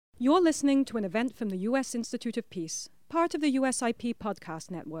You're listening to an event from the U.S. Institute of Peace, part of the USIP podcast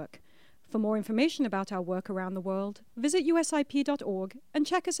network. For more information about our work around the world, visit usip.org and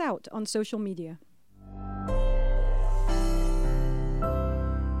check us out on social media.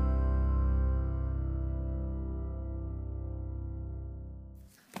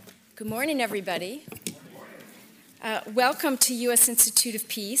 Good morning, everybody. Welcome to U.S. Institute of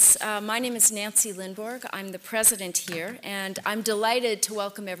Peace. My name is Nancy Lindborg. I'm the president here, and I'm delighted to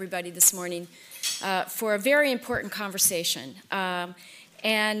welcome everybody this morning for a very important conversation.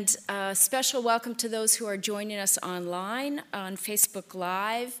 And a special welcome to those who are joining us online on Facebook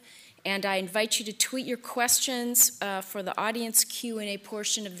Live. And I invite you to tweet your questions for the audience Q&A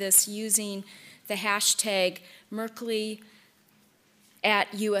portion of this using the hashtag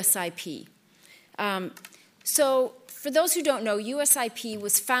Merkley@USIP. So for those who don't know, USIP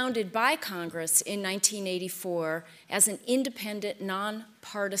was founded by Congress in 1984 as an independent,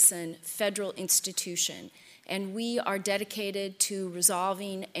 nonpartisan federal institution. And we are dedicated to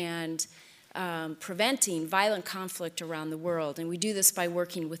resolving and preventing violent conflict around the world. And we do this by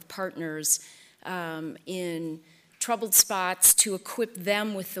working with partners in troubled spots to equip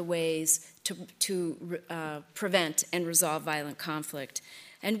them with the ways to prevent and resolve violent conflict.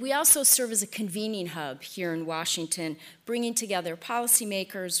 And we also serve as a convening hub here in Washington, bringing together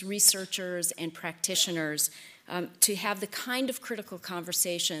policymakers, researchers, and practitioners to have the kind of critical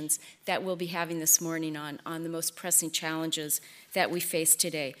conversations that we'll be having this morning on the most pressing challenges that we face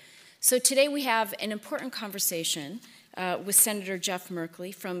today. So today we have an important conversation with Senator Jeff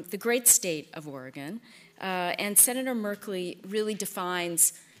Merkley from the great state of Oregon. And Senator Merkley really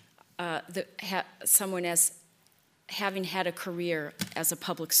defines someone as having had a career as a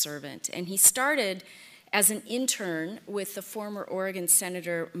public servant. And he started as an intern with the former Oregon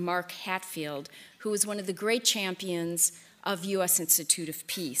Senator Mark Hatfield, who was one of the great champions of U.S. Institute of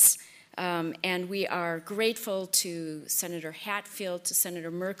Peace. And we are grateful to Senator Hatfield, to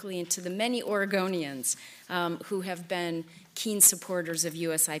Senator Merkley, and to the many Oregonians who have been keen supporters of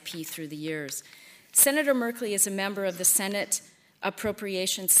USIP through the years. Senator Merkley is a member of the Senate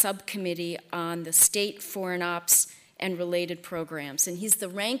Appropriations Subcommittee on the State Foreign Ops and related programs. And he's the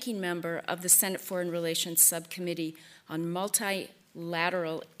ranking member of the Senate Foreign Relations Subcommittee on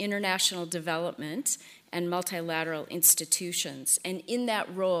Multilateral International Development and Multilateral Institutions. And in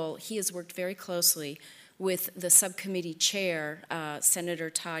that role, he has worked very closely with the subcommittee chair,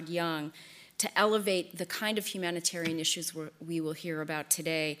 Senator Todd Young, to elevate the kind of humanitarian issues we will hear about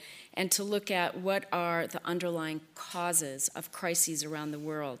today and to look at what are the underlying causes of crises around the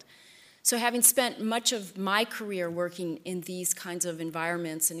world. So having spent much of my career working in these kinds of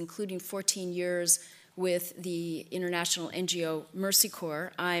environments, and including 14 years with the international NGO Mercy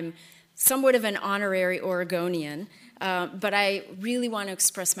Corps, I'm somewhat of an honorary Oregonian, but I really want to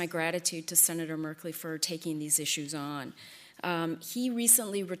express my gratitude to Senator Merkley for taking these issues on. He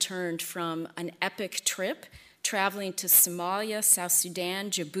recently returned from an epic trip traveling to Somalia, South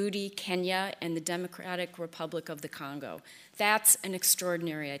Sudan, Djibouti, Kenya, and the Democratic Republic of the Congo. That's an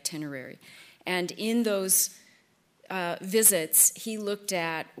extraordinary itinerary. And in those visits, he looked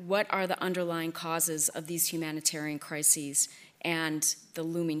at what are the underlying causes of these humanitarian crises and the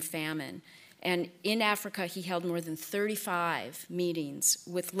looming famine. And in Africa, he held more than 35 meetings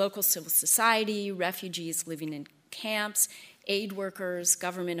with local civil society, refugees living in camps, aid workers,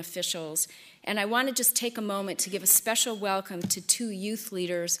 government officials. And I want to just take a moment to give a special welcome to two youth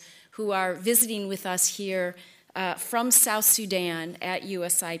leaders who are visiting with us here from South Sudan at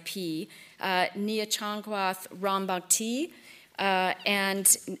USIP, Niachangwath Rambakti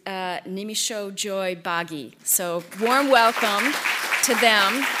and Nimisho Joy Bagi. So warm welcome to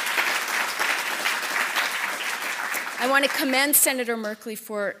them. I want to commend Senator Merkley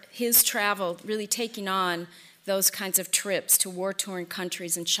for his travel, really taking on those kinds of trips to war-torn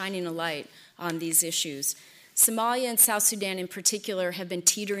countries and shining a light on these issues. Somalia and South Sudan in particular have been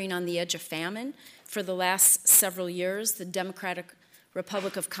teetering on the edge of famine for the last several years. The Democratic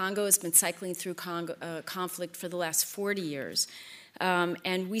Republic of Congo has been cycling through conflict for the last 40 years.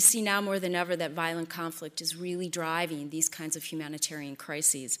 And we see now more than ever that violent conflict is really driving these kinds of humanitarian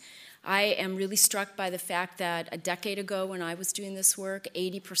crises. I am really struck by the fact that a decade ago when I was doing this work,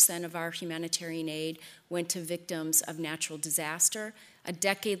 80% of our humanitarian aid went to victims of natural disaster. A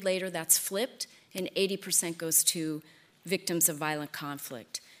decade later, that's flipped, and 80% goes to victims of violent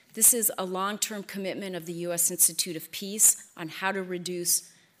conflict. This is a long-term commitment of the U.S. Institute of Peace on how to reduce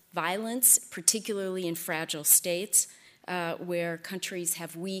violence, particularly in fragile states where countries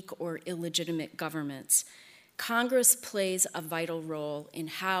have weak or illegitimate governments. Congress plays a vital role in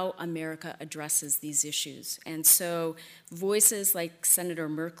how America addresses these issues. And so voices like Senator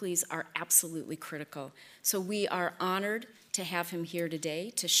Merkley's are absolutely critical. So we are honored to have him here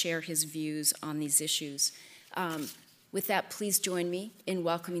today to share his views on these issues. With that, please join me in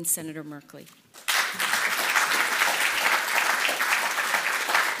welcoming Senator Merkley.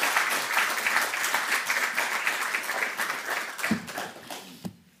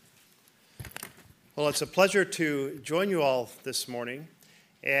 Well, it's a pleasure to join you all this morning,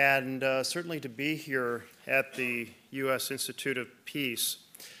 and certainly to be here at the U.S. Institute of Peace.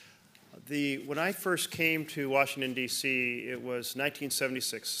 When I first came to Washington, D.C., it was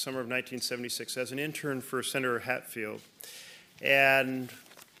 1976, summer of 1976, as an intern for Senator Hatfield. And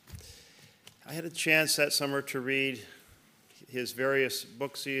I had a chance that summer to read his various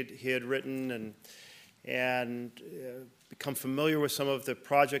books he had written and become familiar with some of the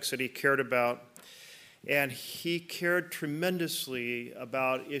projects that he cared about. And he cared tremendously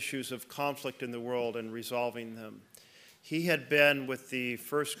about issues of conflict in the world and resolving them. He had been with the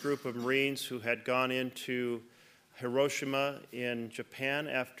first group of Marines who had gone into Hiroshima in Japan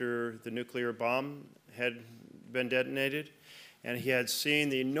after the nuclear bomb had been detonated, and he had seen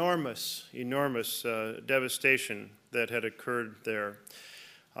the enormous devastation that had occurred there.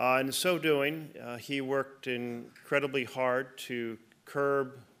 In so doing, he worked incredibly hard to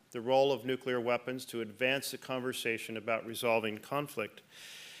curb the role of nuclear weapons, to advance the conversation about resolving conflict.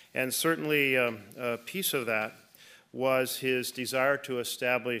 And certainly a piece of that was his desire to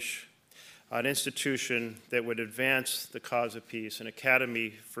establish an institution that would advance the cause of peace, an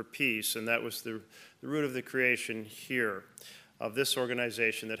academy for peace, and that was the root of the creation here of this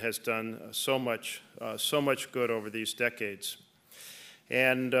organization that has done so much good over these decades.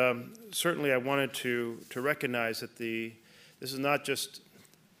 And certainly I wanted to recognize that this is not just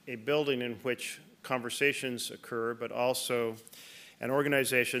a building in which conversations occur, but also an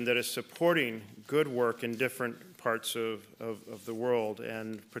organization that is supporting good work in different parts of the world,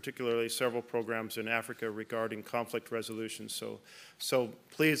 and particularly several programs in Africa regarding conflict resolution. So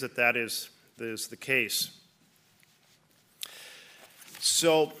pleased that is the case.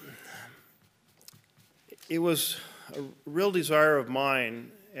 So it was a real desire of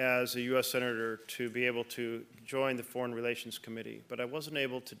mine as a U.S. Senator to be able to join the Foreign Relations Committee, but I wasn't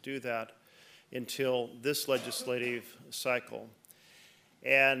able to do that until this legislative cycle.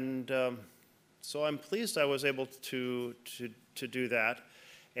 And so I'm pleased I was able to do that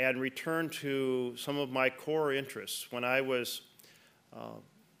and return to some of my core interests. When I was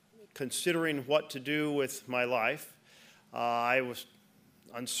considering what to do with my life, I was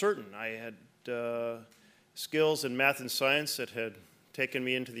uncertain. I had skills in math and science that had taken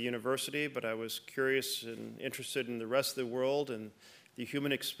me into the university, but I was curious and interested in the rest of the world and the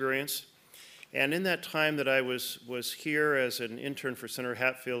human experience. And in that time that I was here as an intern for Senator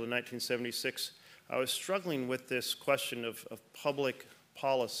Hatfield in 1976, I was struggling with this question of public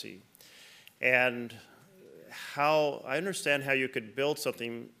policy and how I understand how you could build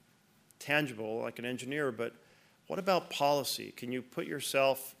something tangible like an engineer, but what about policy? Can you put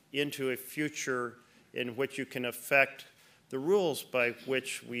yourself into a future in which you can affect the rules by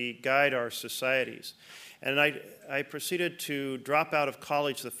which we guide our societies? And I proceeded to drop out of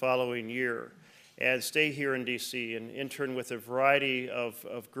college the following year and stay here in D.C. and intern with a variety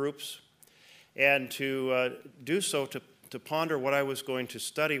of groups, and to do so to ponder what I was going to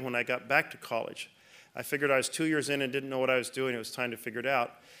study when I got back to college. I figured I was 2 years in and didn't know what I was doing. It was time to figure it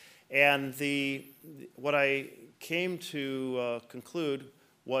out. And what I came to conclude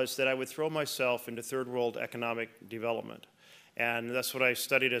was that I would throw myself into third world economic development. And that's what I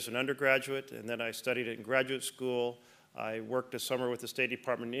studied as an undergraduate, and then I studied it in graduate school. I worked a summer with the State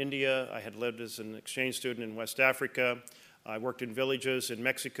Department in India. I had lived as an exchange student in West Africa. I worked in villages in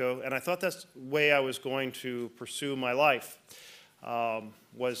Mexico, and I thought that's the way I was going to pursue my life,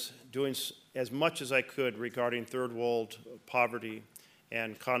 was doing as much as I could regarding third world poverty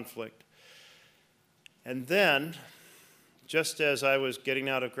and conflict. And then, just as I was getting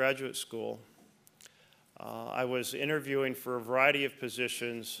out of graduate school, I was interviewing for a variety of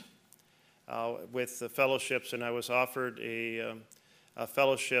positions with the fellowships, and I was offered a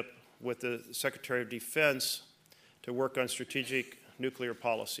fellowship with the Secretary of Defense to work on strategic nuclear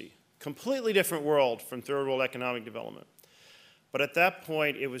policy. Completely different world from third world economic development. But at that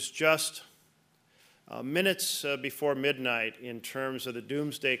point, it was just minutes before midnight in terms of the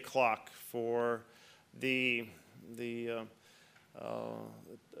doomsday clock for the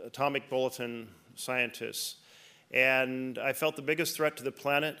atomic bulletin scientists. And I felt the biggest threat to the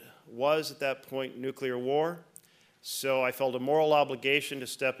planet was, at that point, nuclear war. So I felt a moral obligation to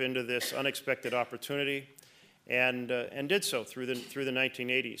step into this unexpected opportunity. and did so through the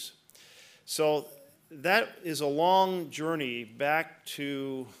 1980s. So that is a long journey back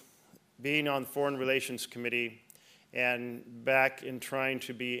to being on the Foreign Relations Committee and back in trying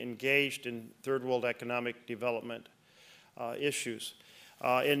to be engaged in third world economic development issues.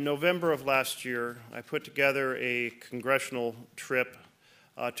 In November of last year, I put together a congressional trip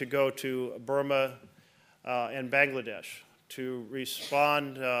to go to Burma and Bangladesh to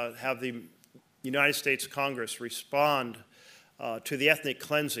respond, have the United States Congress respond to the ethnic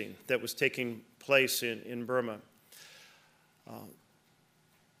cleansing that was taking place in Burma.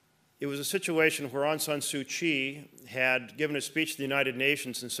 It was a situation where Aung San Suu Kyi had given a speech to the United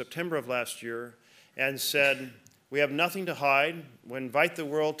Nations in September of last year and said, "We have nothing to hide. We invite the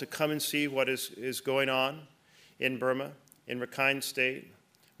world to come and see what is going on in Burma, in Rakhine State,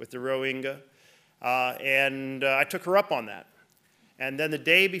 with the Rohingya." And I took her up on that. And then the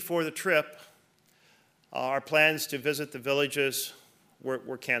day before the trip, our plans to visit the villages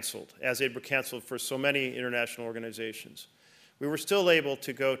were canceled, as they were canceled for so many international organizations. We were still able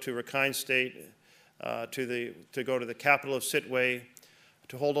to go to Rakhine State, to go to the capital of Sittwe,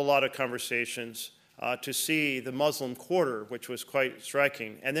 to hold a lot of conversations, to see the Muslim Quarter, which was quite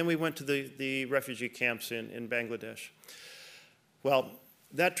striking. And then we went to the refugee camps in Bangladesh. Well,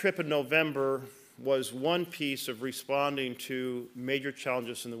 that trip in November was one piece of responding to major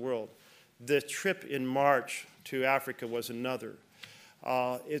challenges in the world. The trip in March to Africa was another.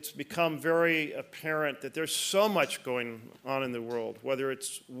 It's become very apparent that there's so much going on in the world, whether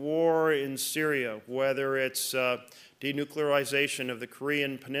it's war in Syria, whether it's denuclearization of the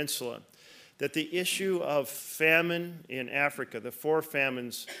Korean Peninsula, that the issue of famine in Africa, the 4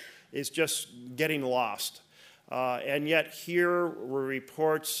 famines, is just getting lost. And yet here were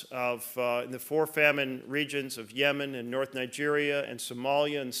reports of, in the 4 famine regions of Yemen and North Nigeria and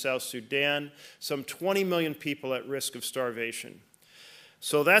Somalia and South Sudan, some 20 million people at risk of starvation.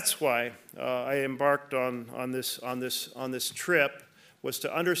 So that's why I embarked on this trip, was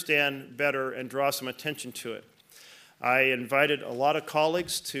to understand better and draw some attention to it. I invited a lot of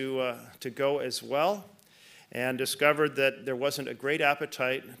colleagues to go as well, and discovered that there wasn't a great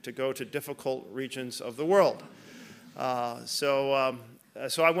appetite to go to difficult regions of the world. So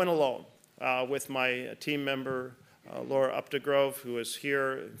I went alone with my team member, Laura Updegrove, who is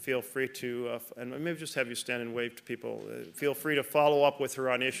here. Feel free to, and maybe just have you stand and wave to people. Feel free to follow up with her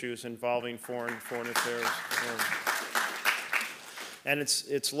on issues involving foreign affairs. And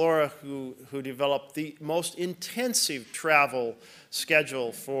it's Laura who developed the most intensive travel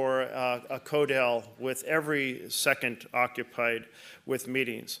schedule for a CODEL, with every second occupied with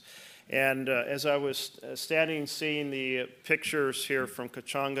meetings. And as I was standing seeing the pictures here from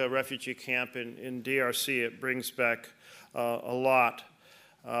Kachanga refugee camp in DRC, it brings back a lot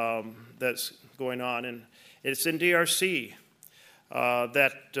that's going on. And it's in DRC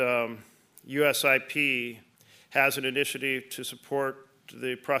that USIP has an initiative to support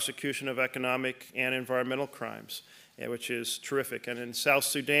the prosecution of economic and environmental crimes, which is terrific. And in South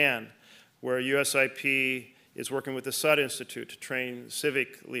Sudan, where USIP is working with the Sud Institute to train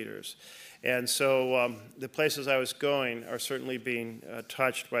civic leaders. And so the places I was going are certainly being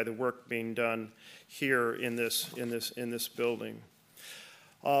touched by the work being done here in this building.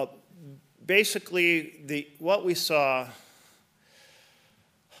 Basically, what we saw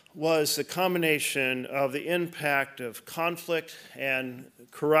was the combination of the impact of conflict and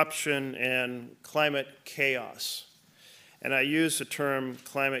corruption and climate chaos. And I use the term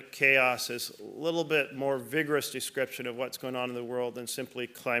climate chaos as a little bit more vigorous description of what's going on in the world than simply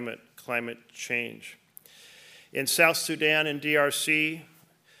climate change. In South Sudan and DRC,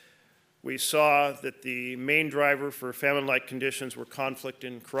 we saw that the main driver for famine-like conditions were conflict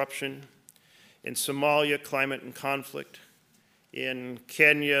and corruption. In Somalia, climate and conflict. In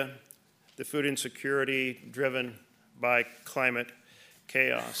Kenya, the food insecurity driven by climate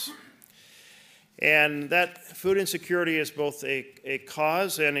chaos. And that food insecurity is both a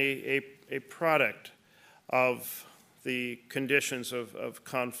cause and a product of the conditions of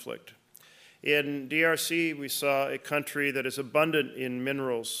conflict. In DRC, we saw a country that is abundant in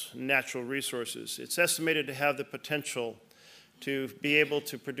minerals, natural resources. It's estimated to have the potential to be able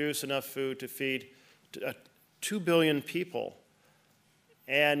to produce enough food to feed 2 billion people.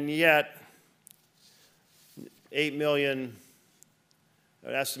 And yet, 8 million,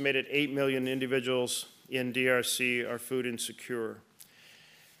 an estimated 8 million individuals in DRC are food insecure.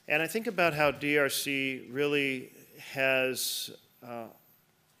 And I think about how DRC really has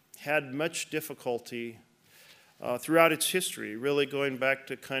had much difficulty throughout its history, really going back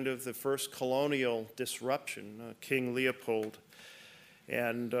to kind of the first colonial disruption, King Leopold,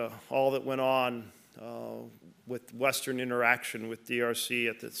 and all that went on with Western interaction with DRC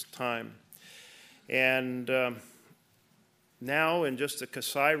at this time. And now in just the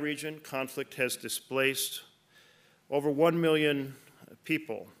Kasai region, conflict has displaced over 1 million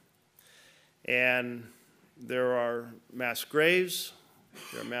people. And there are mass graves.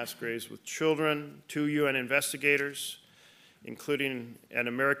 There are mass graves with children. 2 UN investigators, including an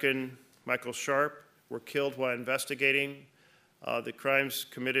American, Michael Sharp, were killed while investigating the crimes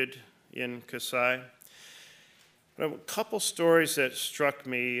committed in Kasai. A couple stories that struck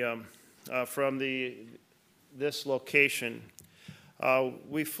me from this location.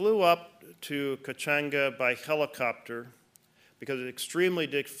 We flew up to Kachanga by helicopter because it's extremely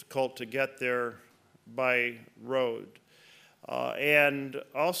difficult to get there by road. And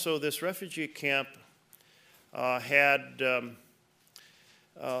also this refugee camp had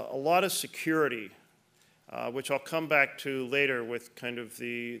a lot of security, which I'll come back to later with kind of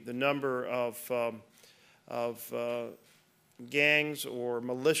the number of gangs or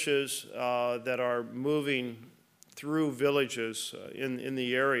militias that are moving through villages in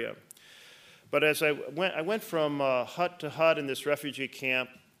the area. But as I went from hut to hut in this refugee camp,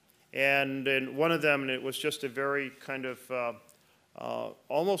 and in one of them, it was just a very kind of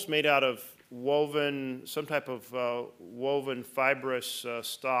almost made out of woven, some type of woven fibrous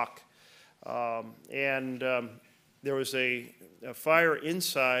stock. There was a fire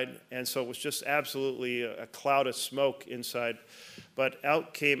inside, and so it was just absolutely a cloud of smoke inside. But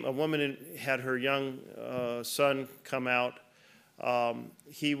out came a woman and had her young son come out.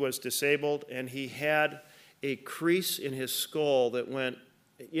 He was disabled, and he had a crease in his skull that went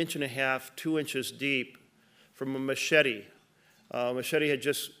 1.5 inches, 2 inches deep from a machete. Machete had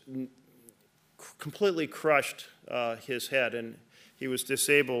just completely crushed his head, and he was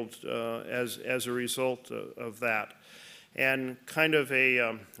disabled as a result of that. And kind of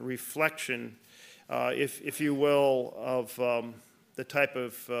a reflection, if you will, of the type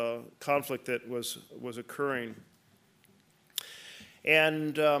of conflict that was occurring.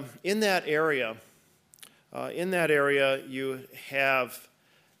 And in that area, you have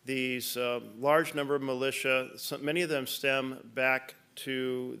these large number of militia. Many of them stem back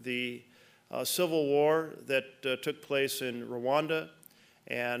to the civil war that took place in Rwanda,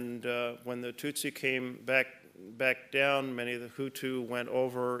 and when the Tutsi came back down, many of the Hutu went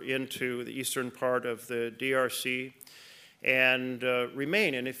over into the eastern part of the DRC and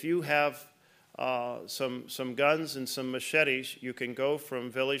remain. And if you have some guns and some machetes, you can go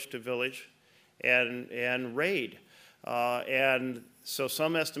from village to village and raid. And so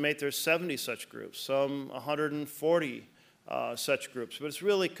some estimate there's 70 such groups, some 140 such groups. But it's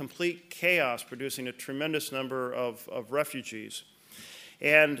really complete chaos, producing a tremendous number of refugees.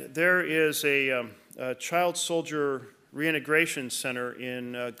 And there is a child soldier reintegration center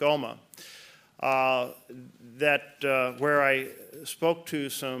in Goma where I spoke to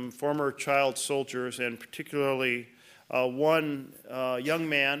some former child soldiers, and particularly one young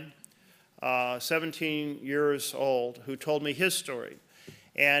man, 17 years old, who told me his story.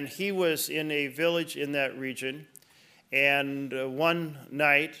 And he was in a village in that region, and one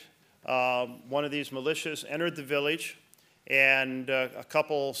night, one of these militias entered the village, and a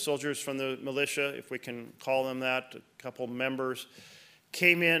couple soldiers from the militia, if we can call them that, a couple members,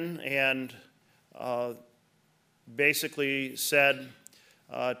 came in and basically said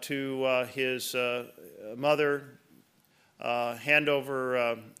to his mother, hand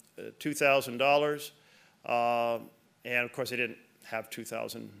over $2,000, and of course they didn't have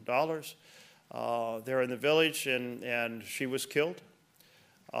 $2,000 there in the village, and she was killed.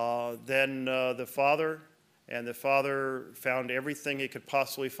 Then the father found everything he could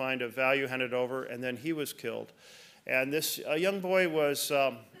possibly find of value, handed over, and then he was killed. And this young boy was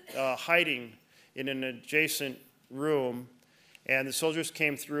hiding in an adjacent room, and the soldiers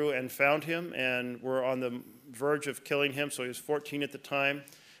came through and found him and were on the verge of killing him. So he was 14 at the time,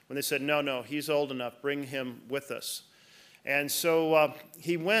 when they said, no, he's old enough, bring him with us. And so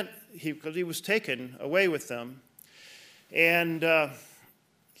he went, because he was taken away with them, and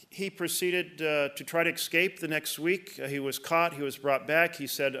he proceeded to try to escape the next week. He was caught, he was brought back. He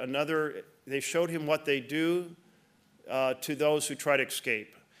said they showed him what they do to those who try to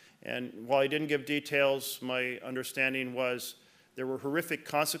escape. And while he didn't give details, my understanding was there were horrific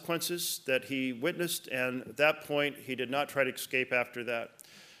consequences that he witnessed, and at that point, he did not try to escape after that.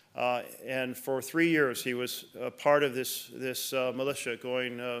 And for 3 years, he was a part of this militia,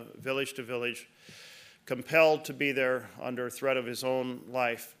 going village to village, compelled to be there under threat of his own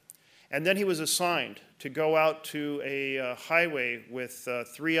life. And then he was assigned to go out to a highway with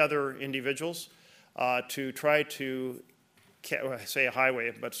 3 other individuals to try to, I say a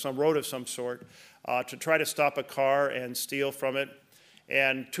highway, but some road of some sort, to try to stop a car and steal from it.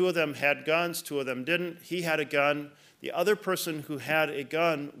 And 2 of them had guns, 2 of them didn't. He had a gun. The other person who had a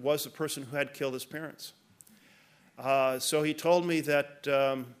gun was the person who had killed his parents. So he told me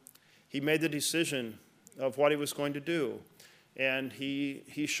that he made the decision of what he was going to do. And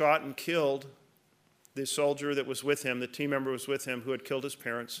he shot and killed the soldier that was with him, the team member was with him, who had killed his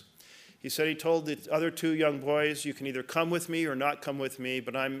parents. He said he told the other 2 young boys, you can either come with me or not come with me,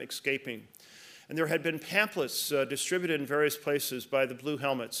 but I'm escaping. And there had been pamphlets distributed in various places by the Blue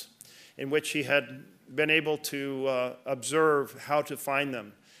Helmets in which he had been able to observe how to find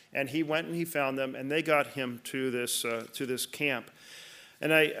them. And he went and he found them, and they got him to this camp.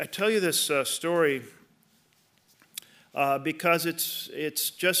 And I tell you this story because it's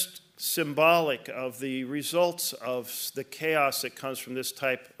just symbolic of the results of the chaos that comes from this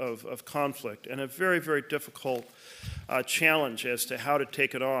type of conflict, and a very, very difficult challenge as to how to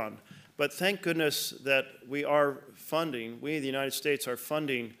take it on. But thank goodness that we, the United States, are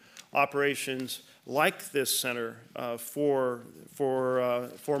funding operations like this center for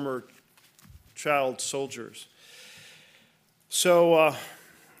former child soldiers. So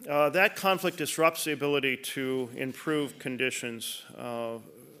that conflict disrupts the ability to improve conditions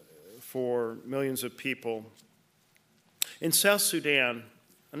for millions of people. In South Sudan,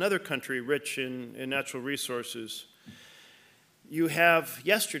 another country rich in natural resources, you have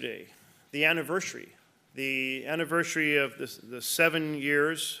yesterday the anniversary of the 7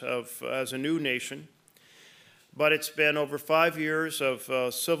 years as a new nation. But it's been over 5 years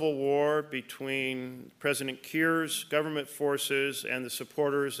of civil war between President Kiir's government forces and the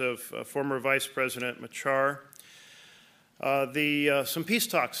supporters of former Vice President Machar. Some peace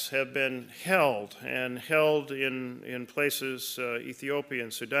talks have been held in places, Ethiopia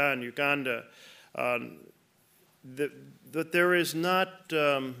and Sudan, Uganda. That there is not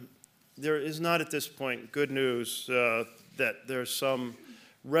at this point good news that there's some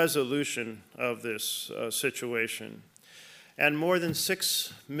resolution of this situation. And more than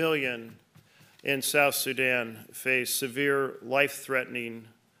 6 million in South Sudan face severe, life-threatening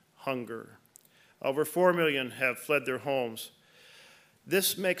hunger. Over 4 million have fled their homes.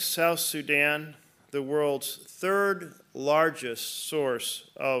 This makes South Sudan the world's 3rd largest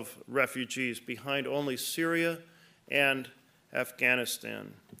source of refugees, behind only Syria and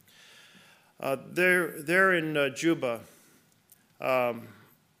Afghanistan. There in Juba,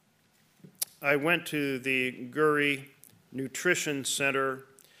 I went to the Guri Nutrition Center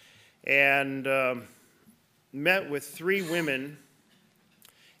and met with 3 women,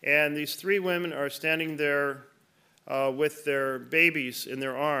 and these 3 women are standing there with their babies in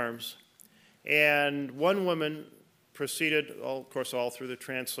their arms, and one woman proceeded, of course all through the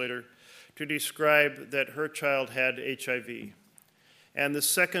translator, to describe that her child had HIV, and the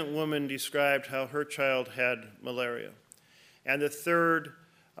second woman described how her child had malaria, and the third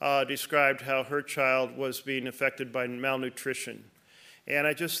described how her child was being affected by malnutrition. And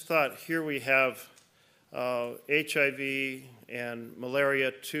I just thought, here we have HIV and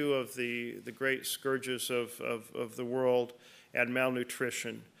malaria, 2 of the great scourges of the world, and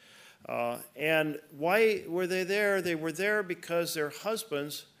malnutrition. And why were they there? They were there because their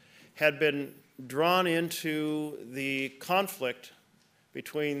husbands had been drawn into the conflict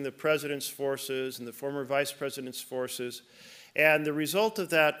between the president's forces and the former vice president's forces. And the result of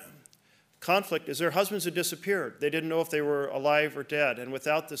that conflict is their husbands had disappeared. They didn't know if they were alive or dead. And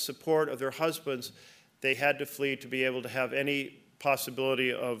without the support of their husbands, they had to flee to be able to have any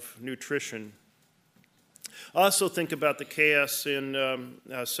possibility of nutrition. Also think about the chaos in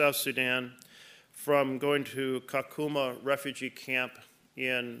South Sudan, from going to Kakuma refugee camp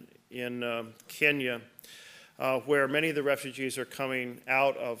in Kenya, where many of the refugees are coming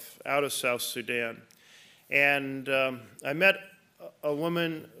out of South Sudan. And I met a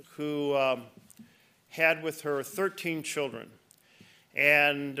woman who had with her 13 children.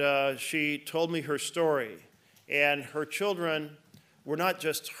 And she told me her story. And her children were not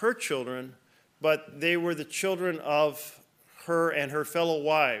just her children, but they were the children of her and her fellow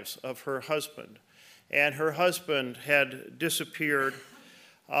wives of her husband. And her husband had disappeared,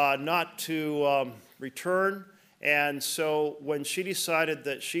 not to return. And so when she decided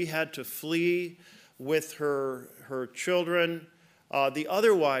that she had to flee with her children, the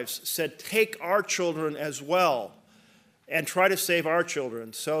other wives said, take our children as well and try to save our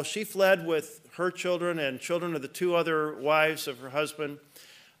children. So she fled with her children and children of the 2 other wives of her husband,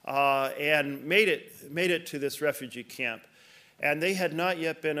 and made it to this refugee camp. And they had not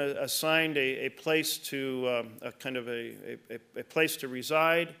yet been assigned a place to a place to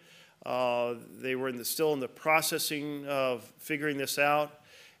reside. They were still in the processing of figuring this out.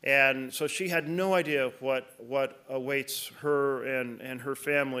 And so she had no idea what awaits her and her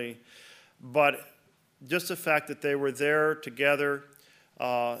family. But just the fact that they were there together,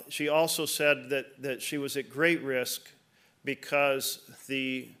 she also said that she was at great risk because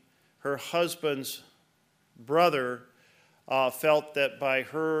her husband's brother felt that by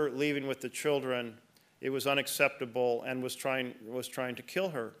her leaving with the children, it was unacceptable and was trying to kill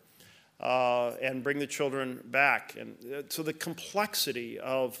her and bring the children back. And so the complexity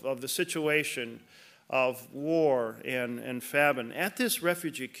of the situation of war and famine. At this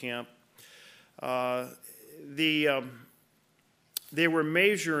refugee camp, they were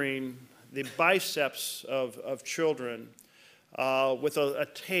measuring the biceps of children with a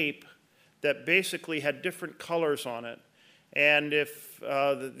tape that basically had different colors on it. And if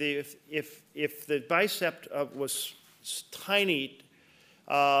the bicep was tiny,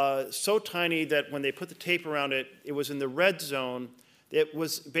 so tiny that when they put the tape around it, it was in the red zone, it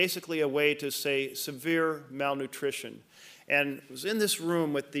was basically a way to say severe malnutrition. And it was in this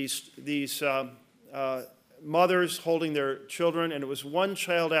room with these mothers holding their children, and it was one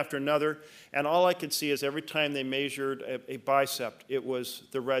child after another, and all I could see is every time they measured a bicep, it was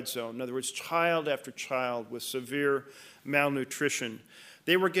the red zone. In other words, child after child with severe malnutrition.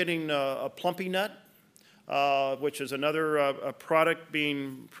 They were getting a plumpy nut, which is another product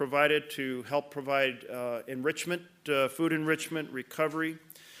being provided to help provide enrichment, food enrichment, recovery.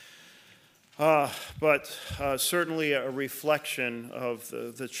 But certainly a reflection of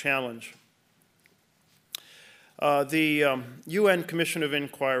the challenge. The UN Commission of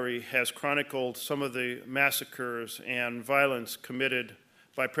Inquiry has chronicled some of the massacres and violence committed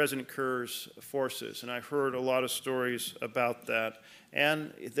by President Kerr's forces, and I heard a lot of stories about that.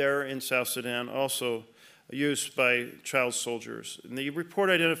 And there in South Sudan, also used by child soldiers. And the report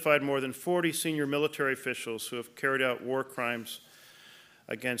identified more than 40 senior military officials who have carried out war crimes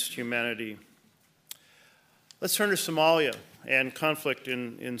against humanity. Let's turn to Somalia and conflict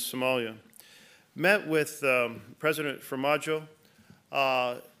in Somalia. Met with President Farmajo,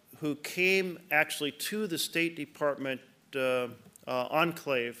 who came actually to the State Department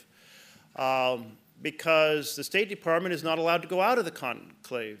enclave because the State Department is not allowed to go out of the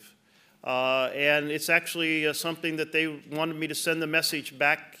conclave. And it's actually something that they wanted me to send the message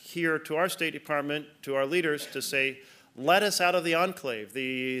back here to our State Department, to our leaders, to say, let us out of the enclave.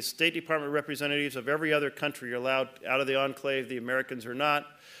 The State Department representatives of every other country are allowed out of the enclave. The Americans are not.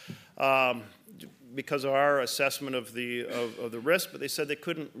 Because of our assessment of the risk, but they said they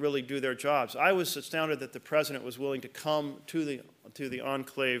couldn't really do their jobs. I was astounded that the president was willing to come to the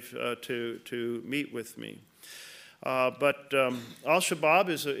enclave to meet with me. But Al-Shabaab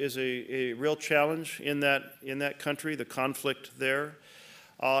is a real challenge in that country, the conflict there.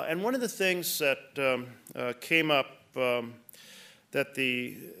 And one of the things that came up that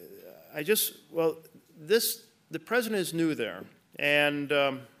the president is new there, and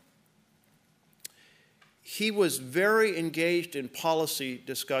he was very engaged in policy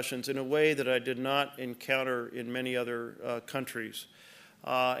discussions in a way that I did not encounter in many other countries,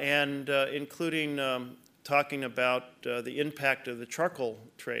 and including talking about the impact of the charcoal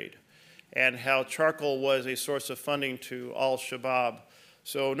trade and how charcoal was a source of funding to Al-Shabaab.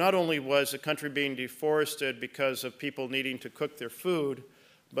 So not only was the country being deforested because of people needing to cook their food,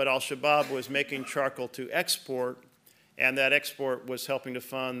 but Al-Shabaab was making charcoal to export, and that export was helping to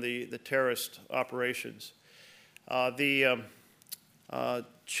fund the terrorist operations. The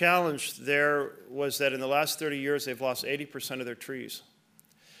challenge there was that in the last 30 years, they've lost 80% of their trees,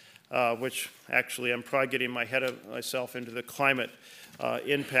 which actually I'm probably getting my head of myself into the climate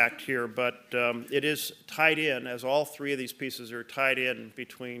impact here, but it is tied in, as all three of these pieces are tied in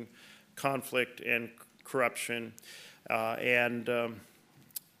between conflict and corruption and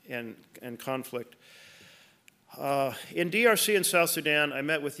conflict. In DRC and South Sudan, I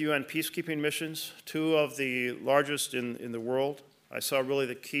met with UN peacekeeping missions, two of the largest in the world. I saw really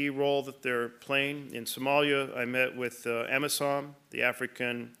the key role that they're playing. In Somalia, I met with AMISOM, the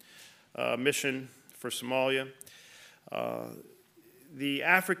African mission for Somalia. The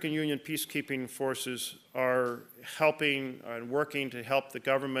African Union peacekeeping forces are helping and working to help the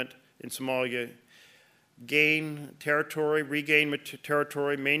government in Somalia gain territory, regain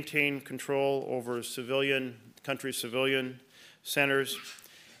territory, maintain control over country's civilian centers,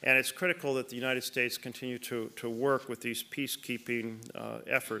 and it's critical that the United States continue to work with these peacekeeping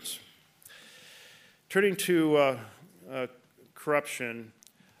efforts. Turning to corruption,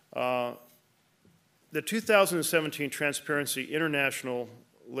 the 2017 Transparency International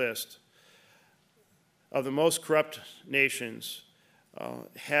list of the most corrupt nations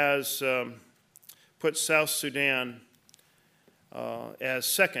has put South Sudan as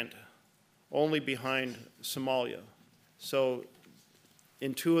second, only behind Somalia. So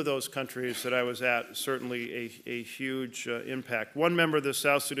in two of those countries that I was at, certainly a huge impact. One member of the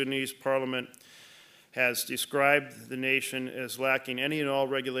South Sudanese parliament has described the nation as lacking any and all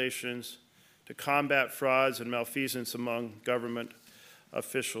regulations to combat frauds and malfeasance among government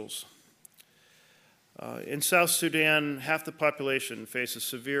officials. In South Sudan, half the population faces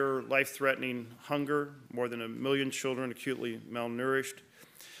severe, life-threatening hunger, more than 1 million children acutely malnourished.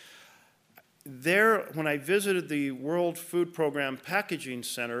 There, when I visited the World Food Program Packaging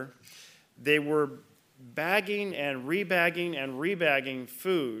Center, they were bagging and rebagging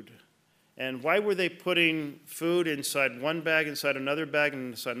food. And why were they putting food inside one bag, inside another bag,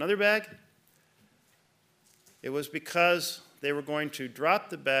 and inside another bag? It was because they were going to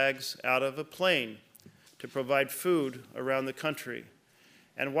drop the bags out of a plane to provide food around the country.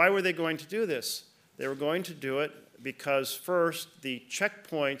 And why were they going to do this? They were going to do it because, first, the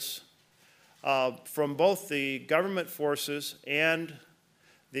checkpoints from both the government forces and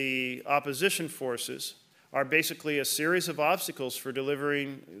the opposition forces are basically a series of obstacles for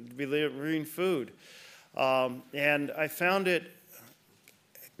delivering food. And I found it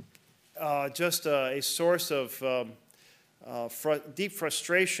just a source of deep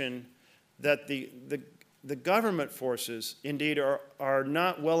frustration that the government forces, indeed, are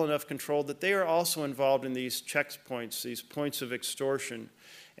not well enough controlled, that they are also involved in these checkpoints, these points of extortion.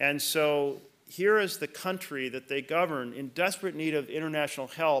 And so here is the country that they govern in desperate need of international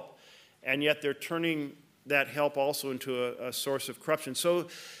help, and yet they're turning that help also into a source of corruption. So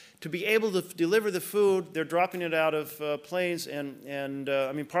to be able to deliver the food, they're dropping it out of planes, and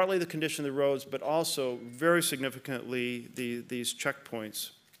I mean, partly the condition of the roads, but also very significantly these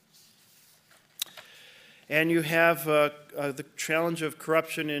checkpoints. And you have the challenge of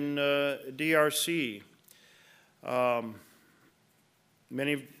corruption in DRC.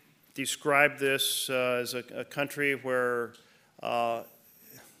 Many describe this as a country where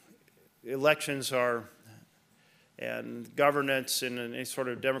elections are, and governance in any sort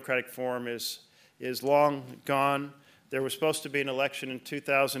of democratic form is long gone. There was supposed to be an election in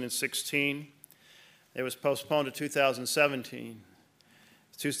 2016. It was postponed to 2017.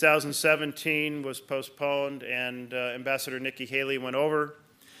 2017 was postponed, and Ambassador Nikki Haley went over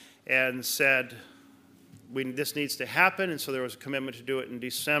and said, this needs to happen, and so there was a commitment to do it in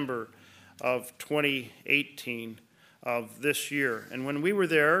December of 2018 of this year. And when we were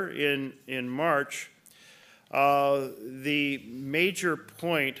there in March, the major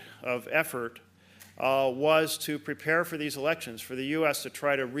point of effort was to prepare for these elections, for the U.S. to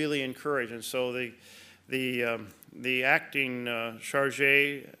try to really encourage. And so the acting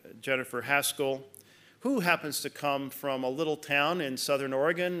chargé, Jennifer Haskell, who happens to come from a little town in southern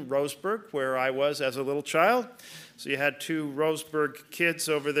Oregon, Roseburg, where I was as a little child. So you had two Roseburg kids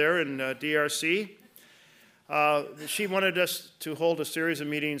over there in DRC. She wanted us to hold a series of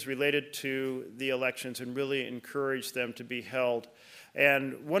meetings related to the elections and really encourage them to be held.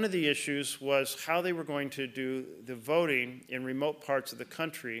 And one of the issues was how they were going to do the voting in remote parts of the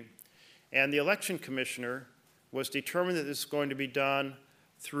country. And the election commissioner was determined that this is going to be done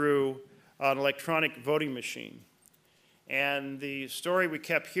through an electronic voting machine. And the story we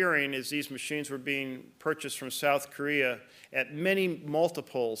kept hearing is these machines were being purchased from South Korea at many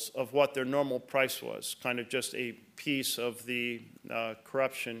multiples of what their normal price was, kind of just a piece of the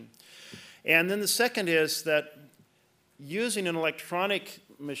corruption. And then the second is that using an electronic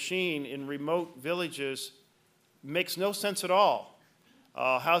machine in remote villages makes no sense at all.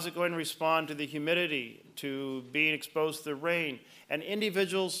 How's it going to respond to the humidity, to being exposed to the rain? And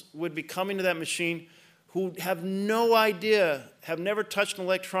individuals would be coming to that machine who have no idea, have never touched an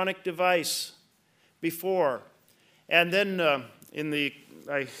electronic device before. And then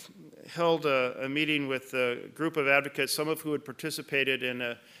I held a meeting with a group of advocates, some of who had participated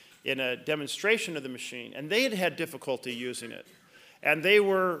in a demonstration of the machine, and they had had difficulty using it. And they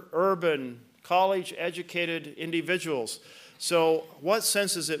were urban, college-educated individuals. So what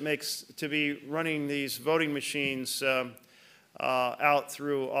sense does it make to be running these voting machines out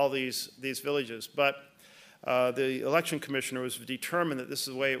through all these villages? But the election commissioner was determined that this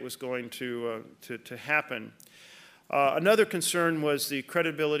is the way it was going to happen. Another concern was the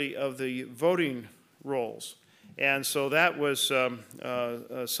credibility of the voting rolls. And so that was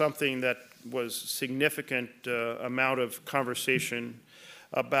something that was significant amount of conversation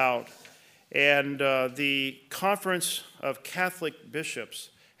about. And the Conference of Catholic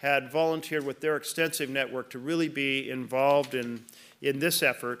Bishops had volunteered with their extensive network to really be involved in this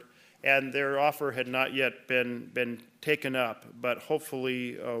effort, and their offer had not yet been taken up, but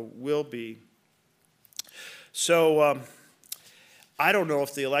hopefully will be. So I don't know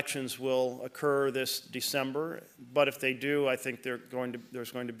if the elections will occur this December, but if they do, I think there's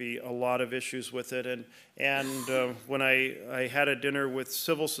going to be a lot of issues with it. And when I had a dinner with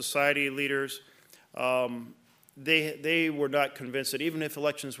civil society leaders, they were not convinced that even if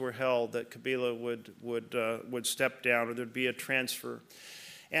elections were held, that Kabila would step down or there'd be a transfer.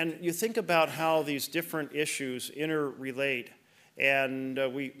 And you think about how these different issues interrelate, and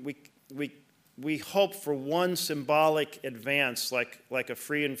we hope for one symbolic advance, like a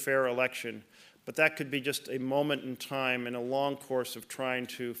free and fair election, but that could be just a moment in time in a long course of trying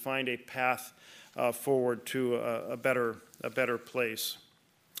to find a path forward to a better place.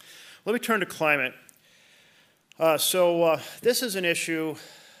 Let me turn to climate. This is an issue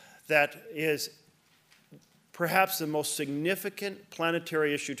that is perhaps the most significant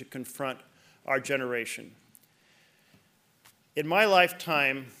planetary issue to confront our generation. In my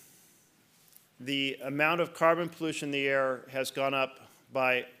lifetime, the amount of carbon pollution in the air has gone up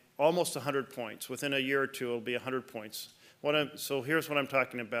by almost 100 points. Within a year or two, it'll be 100 points. So here's what I'm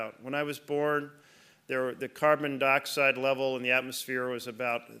talking about. When I was born, the carbon dioxide level in the atmosphere was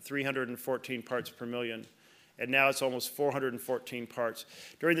about 314 parts per million, and now it's almost 414 parts.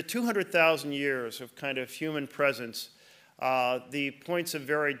 During the 200,000 years of kind of human presence, the points have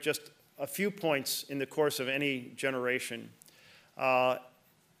varied just a few points in the course of any generation.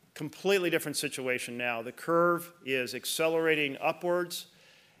 Completely different situation now. The curve is accelerating upwards.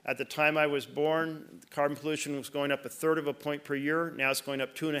 At the time I was born, carbon pollution was going up 1/3 of a point per year. Now it's going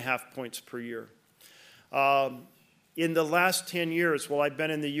up 2.5 points per year. In the last 10 years, while I've been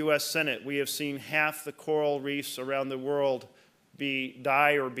in the U.S. Senate, we have seen half the coral reefs around the world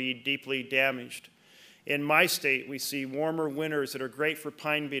die or be deeply damaged. In my state, we see warmer winters that are great for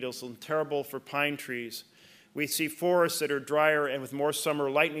pine beetles and terrible for pine trees. We see forests that are drier and with more summer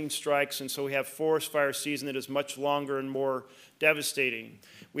lightning strikes, and so we have forest fire season that is much longer and more devastating.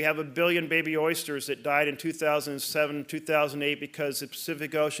 We have 1 billion baby oysters that died in 2007, 2008 because the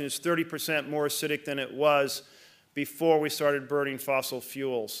Pacific Ocean is 30% more acidic than it was before we started burning fossil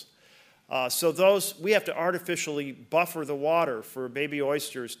fuels. We have to artificially buffer the water for baby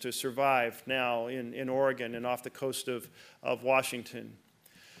oysters to survive now in Oregon and off the coast of Washington.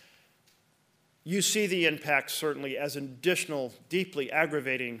 You see the impact certainly as an additional, deeply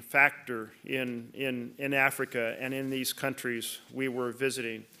aggravating factor in Africa and in these countries we were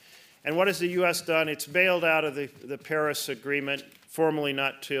visiting. And what has the U.S. done? It's bailed out of the Paris Agreement, formally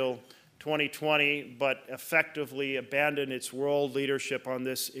not till 2020, but effectively abandoned its world leadership on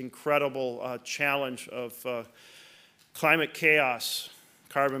this incredible challenge of climate chaos,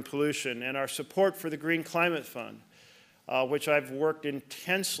 carbon pollution, and our support for the Green Climate Fund, which I've worked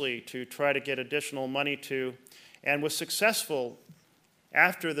intensely to try to get additional money to, and was successful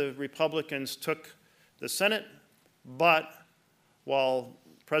after the Republicans took the Senate. But while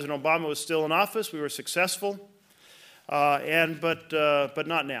President Obama was still in office, we were successful, but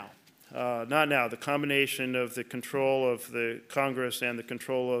not now. Not now. The combination of the control of the Congress and the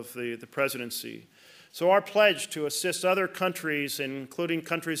control of the presidency. So our pledge to assist other countries, including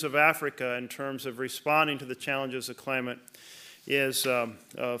countries of Africa, in terms of responding to the challenges of climate is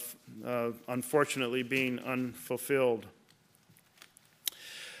unfortunately being unfulfilled.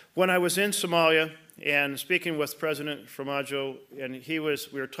 When I was in Somalia and speaking with President Farmajo, and we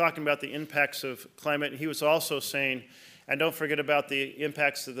were talking about the impacts of climate, and he was also saying, and don't forget about the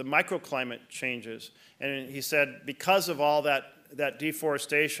impacts of the microclimate changes. And he said, because of all that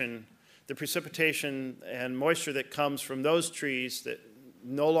deforestation, the precipitation and moisture that comes from those trees that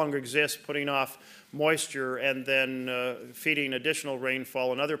no longer exist, putting off moisture and then feeding additional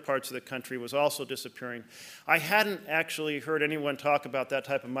rainfall in other parts of the country was also disappearing. I hadn't actually heard anyone talk about that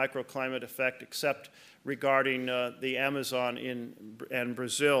type of microclimate effect except regarding the Amazon and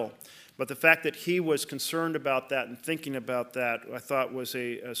Brazil. But the fact that he was concerned about that and thinking about that, I thought was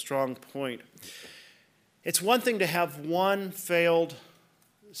a strong point. It's one thing to have one failed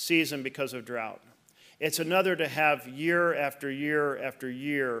season because of drought. It's another to have year after year after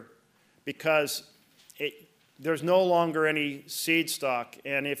year because there's no longer any seed stock.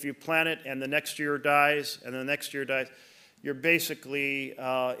 And if you plant it and the next year dies and the next year dies, you're basically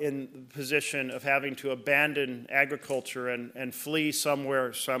in the position of having to abandon agriculture and flee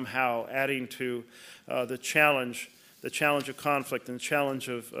somewhere somehow, adding to the challenge of conflict and the challenge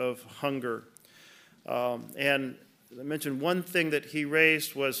of hunger. And I mentioned one thing that he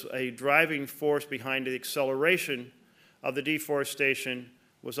raised was a driving force behind the acceleration of the deforestation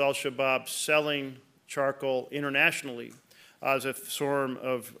was Al-Shabaab selling charcoal internationally as a form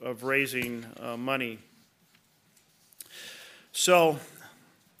of raising money. So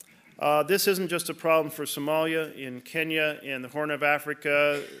This isn't just a problem for Somalia. In Kenya and the Horn of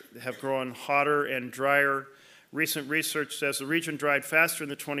Africa have grown hotter and drier. Recent research says the region dried faster in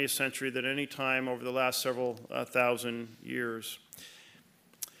the 20th century than any time over the last several thousand years.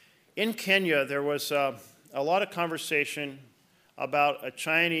 In Kenya, there was a lot of conversation about a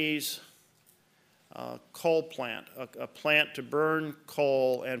Chinese coal plant, a plant to burn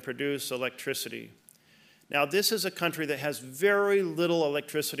coal and produce electricity. Now, this is a country that has very little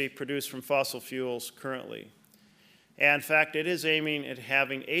electricity produced from fossil fuels currently. And in fact, it is aiming at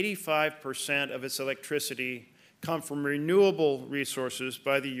having 85% of its electricity come from renewable resources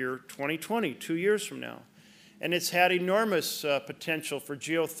by the year 2020, 2 years from now. And it's had enormous potential for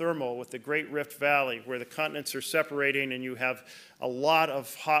geothermal with the Great Rift Valley, where the continents are separating and you have a lot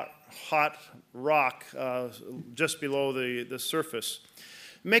of hot rock just below the surface.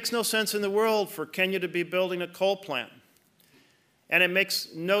 It makes no sense in the world for Kenya to be building a coal plant. And it makes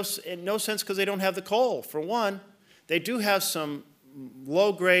no sense because they don't have the coal. For one, they do have some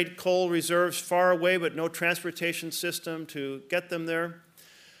low-grade coal reserves far away, but no transportation system to get them there.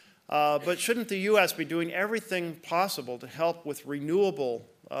 But shouldn't the U.S. be doing everything possible to help with renewable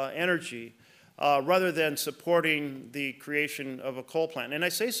energy rather than supporting the creation of a coal plant? And I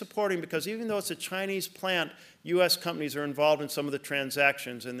say supporting because even though it's a Chinese plant, U.S. companies are involved in some of the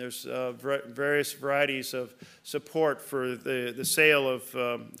transactions, and there's various varieties of support for the sale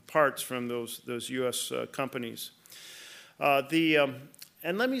of parts from those U.S. companies.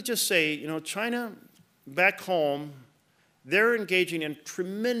 And let me just say, you know, China back home, they're engaging in a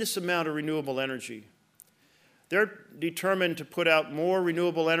tremendous amount of renewable energy. They're determined to put out more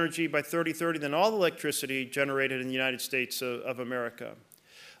renewable energy by 2030 than all the electricity generated in the United States of America.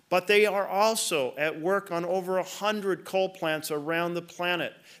 But they are also at work on over 100 coal plants around the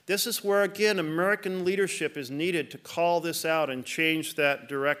planet. This is where, again, American leadership is needed to call this out and change that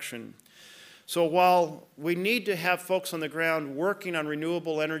direction. So while we need to have folks on the ground working on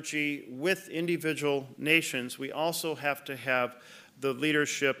renewable energy with individual nations, we also have to have the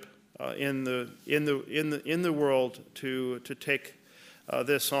leadership in the world to take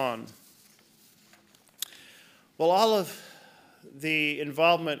this on. Well, all of the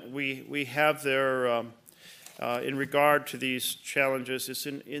involvement we have there in regard to these challenges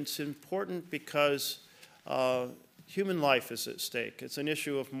it's important because human life is at stake. It's an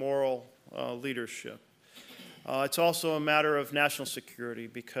issue of moral leadership. It's also a matter of national security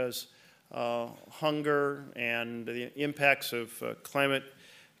because hunger and the impacts of climate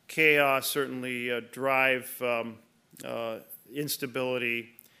chaos certainly drive instability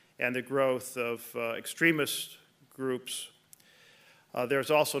and the growth of extremist groups.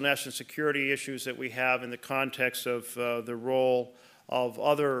 There's also national security issues that we have in the context of the role of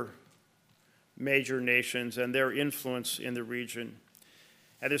other major nations and their influence in the region.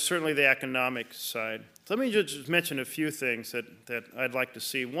 And there's certainly the economic side. So let me just mention a few things that I'd like to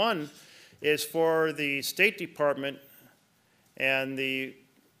see. One is for the State Department and the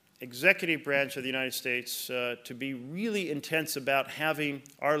executive branch of the United States to be really intense about having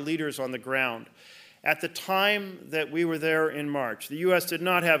our leaders on the ground. At the time that we were there in March, the U.S. did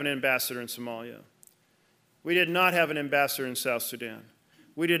not have an ambassador in Somalia. We did not have an ambassador in South Sudan.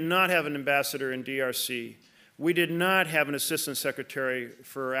 We did not have an ambassador in DRC. We did not have an assistant secretary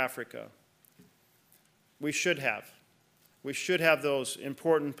for Africa. We should have. We should have those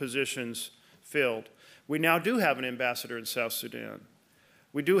important positions filled. We now do have an ambassador in South Sudan.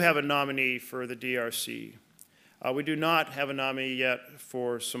 We do have a nominee for the DRC. We do not have a nominee yet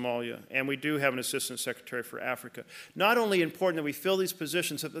for Somalia, and we do have an assistant secretary for Africa. Not only important that we fill these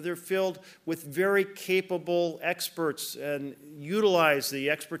positions, but they're filled with very capable experts and utilize the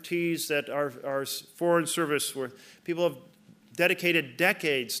expertise that our foreign service, where people have dedicated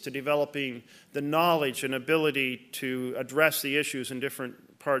decades to developing the knowledge and ability to address the issues in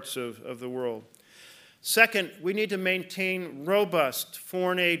different parts of the world. Second, we need to maintain robust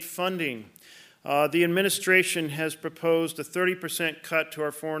foreign aid funding. The administration has proposed a 30% cut to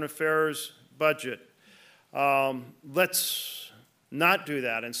our foreign affairs budget. Let's not do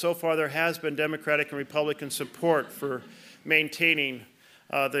that. And so far there has been Democratic and Republican support for maintaining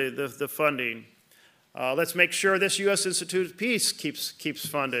the funding. Let's make sure this U.S. Institute of Peace keeps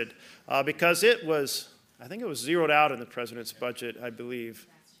funded because it was, I think it was zeroed out in the president's budget, I believe,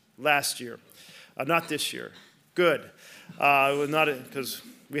 last year. Not this year. Good. Not because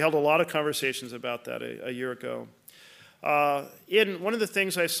we held a lot of conversations about that a year ago. One of the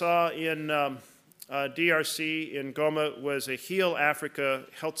things I saw in DRC in Goma was a Heal Africa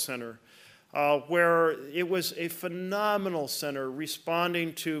Health Center, where it was a phenomenal center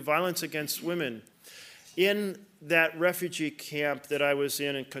responding to violence against women. In that refugee camp that I was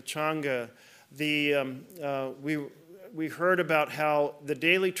in Kachanga, we heard about how the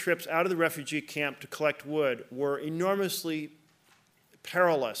daily trips out of the refugee camp to collect wood were enormously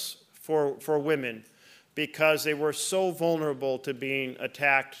perilous for women because they were so vulnerable to being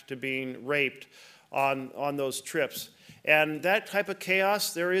attacked, to being raped on those trips. And that type of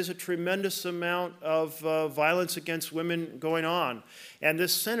chaos, there is a tremendous amount of violence against women going on. And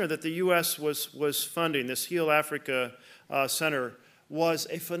this center that the U.S. was funding, this Heal Africa Center, was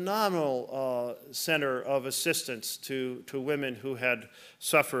a phenomenal center of assistance to women who had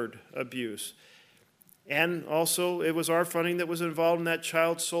suffered abuse. And also, it was our funding that was involved in that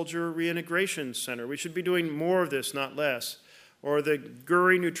Child Soldier Reintegration Center. We should be doing more of this, not less. Or the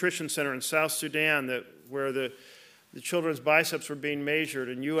Guri Nutrition Center in South Sudan, where the children's biceps were being measured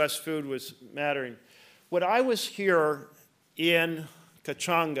and U.S. food was mattering. When I was here in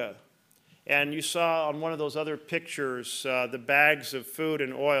Kachanga, and you saw on one of those other pictures the bags of food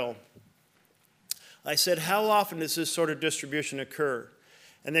and oil, I said, how often does this sort of distribution occur?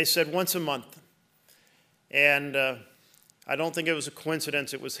 And they said, once a month. And I don't think it was a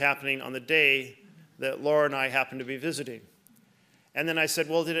coincidence it was happening on the day that Laura and I happened to be visiting. And then I said,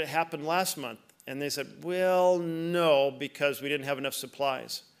 well, did it happen last month? And they said, well, no, because we didn't have enough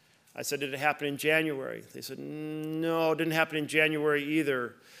supplies. I said, did it happen in January? They said, no, it didn't happen in January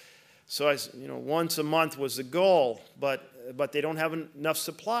either. So once a month was the goal, but they don't have enough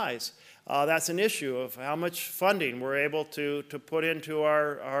supplies. That's an issue of how much funding we're able to put into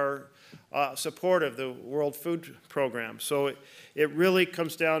our support of the World Food Program. So it really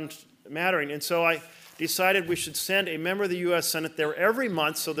comes down to mattering. And so I decided we should send a member of the U.S. Senate there every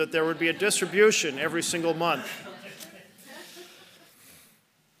month so that there would be a distribution every single month.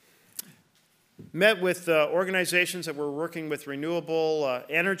 Met with organizations that were working with renewable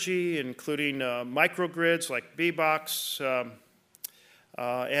energy, including microgrids like Bbox.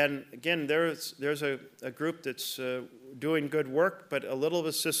 And again, there's a group that's doing good work, but a little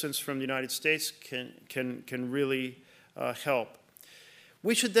assistance from the United States can really help.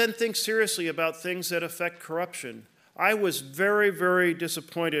 We should then think seriously about things that affect corruption. I was very, very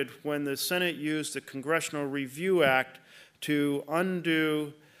disappointed when the Senate used the Congressional Review Act to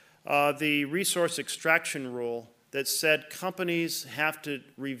undo the resource extraction rule that said companies have to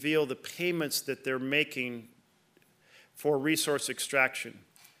reveal the payments that they're making for resource extraction.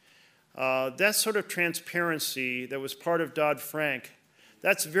 That sort of transparency that was part of Dodd-Frank,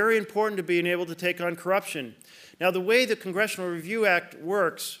 that's very important to being able to take on corruption. Now, the way the Congressional Review Act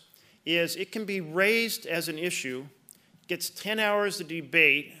works is it can be raised as an issue, gets 10 hours of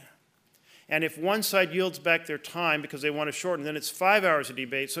debate, and if one side yields back their time because they want to shorten, then it's 5 hours of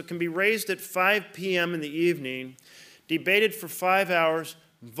debate. So it can be raised at 5 p.m. in the evening, debated for 5 hours,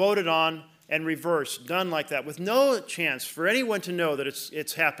 voted on, and reversed, done like that, with no chance for anyone to know that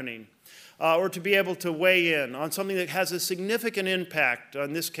it's happening, or to be able to weigh in on something that has a significant impact,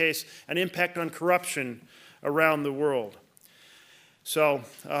 in this case, an impact on corruption around the world. So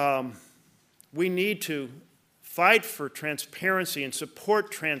we need to fight for transparency and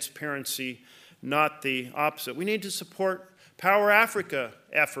support transparency, not the opposite. We need to support Power Africa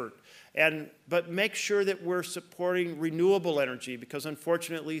effort, but make sure that we're supporting renewable energy, because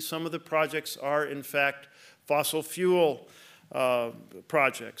unfortunately some of the projects are in fact fossil fuel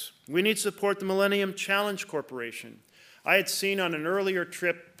projects. We need to support the Millennium Challenge Corporation. I had seen on an earlier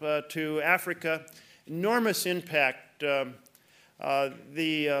trip to Africa enormous impact in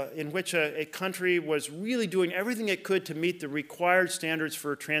which a country was really doing everything it could to meet the required standards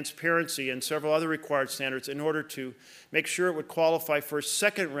for transparency and several other required standards in order to make sure it would qualify for a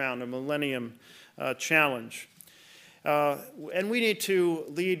second round of Millennium Challenge. And we need to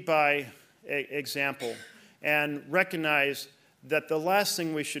lead by example and recognize that the last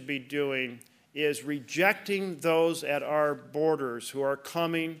thing we should be doing is rejecting those at our borders who are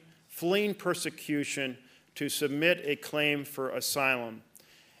coming, fleeing persecution, to submit a claim for asylum.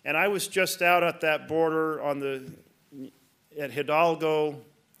 And I was just out at that border at Hidalgo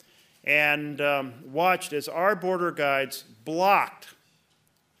and watched as our border guides blocked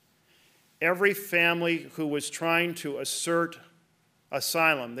every family who was trying to assert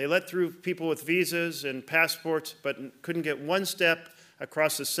asylum. They let through people with visas and passports, but couldn't get one step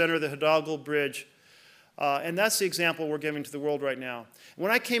across the center of the Hidalgo Bridge. And that's the example we're giving to the world right now.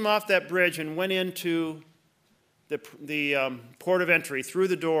 When I came off that bridge and went into the port of entry, through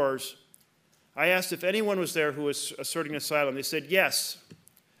the doors, I asked if anyone was there who was asserting asylum. They said, yes,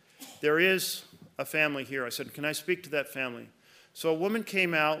 there is a family here. I said, can I speak to that family? So a woman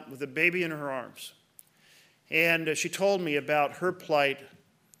came out with a baby in her arms, and she told me about her plight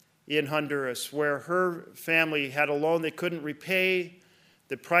in Honduras, where her family had a loan they couldn't repay.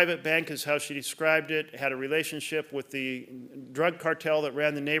 The private bank, is how she described it, had a relationship with the drug cartel that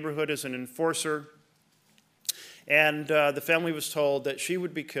ran the neighborhood as an enforcer. And the family was told that she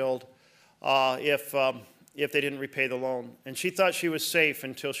would be killed if they didn't repay the loan. And she thought she was safe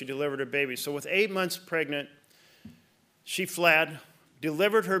until she delivered her baby. So with 8 months pregnant, she fled,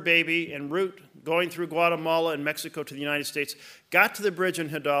 delivered her baby en route, going through Guatemala and Mexico to the United States, got to the bridge in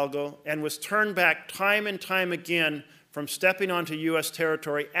Hidalgo, and was turned back time and time again from stepping onto U.S.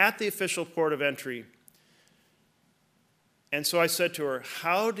 territory at the official port of entry. And so I said to her,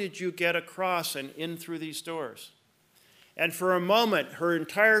 how did you get across and in through these doors? And for a moment, her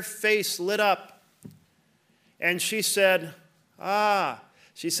entire face lit up. And she said,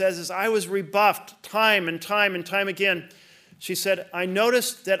 she says, as I was rebuffed time and time and time again, she said, I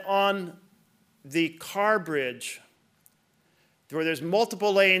noticed that on the car bridge, where there's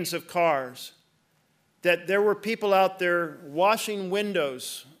multiple lanes of cars, that there were people out there washing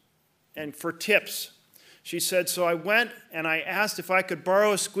windows and for tips. She said, so I went and I asked if I could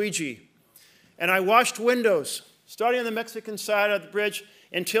borrow a squeegee. And I washed windows, starting on the Mexican side of the bridge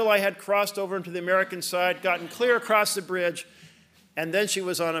until I had crossed over into the American side, gotten clear across the bridge, and then she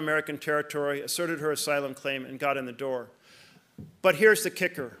was on American territory, asserted her asylum claim, and got in the door. But here's the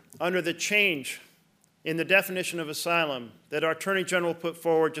kicker. Under the change in the definition of asylum that our Attorney General put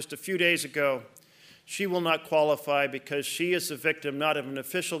forward just a few days ago, she will not qualify because she is the victim not of an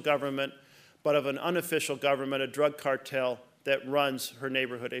official government, but of an unofficial government, a drug cartel that runs her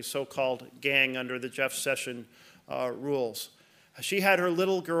neighborhood, a so-called gang under the Jeff Sessions rules. She had her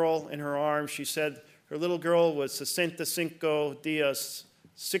little girl in her arms. She said her little girl was 65 días,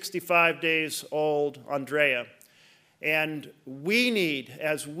 65 days old, Andrea. And we need,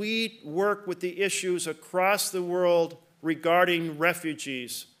 as we work with the issues across the world regarding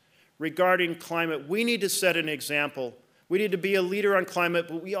refugees, regarding climate, we need to set an example. We need to be a leader on climate,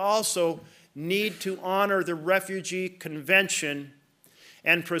 but we also need to honor the Refugee Convention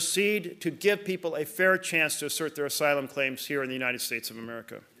and proceed to give people a fair chance to assert their asylum claims here in the United States of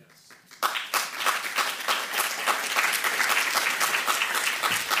America.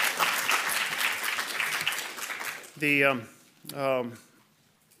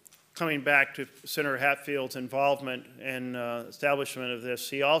 Coming back to Senator Hatfield's involvement and establishment of this,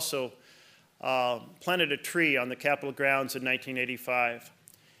 he also planted a tree on the Capitol grounds in 1985.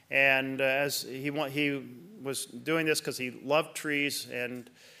 And as he was doing this because he loved trees, and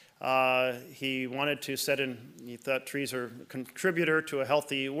he wanted to he thought trees are a contributor to a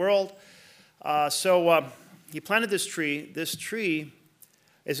healthy world. So he planted this tree. This tree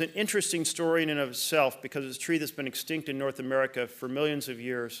is an interesting story in and of itself because it's a tree that's been extinct in North America for millions of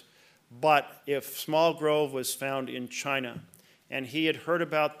years. But if small grove was found in China, and he had heard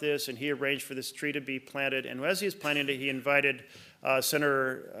about this, and he arranged for this tree to be planted, and as he was planting it, he invited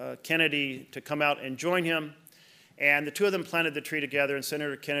Senator Kennedy to come out and join him, and the two of them planted the tree together, and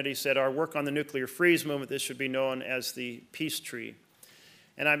Senator Kennedy said, our work on the nuclear freeze movement, this should be known as the peace tree.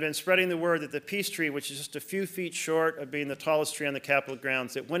 And I've been spreading the word that the peace tree, which is just a few feet short of being the tallest tree on the Capitol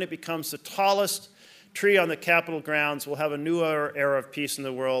grounds, that when it becomes the tallest tree on the Capitol grounds, we'll have a new era of peace in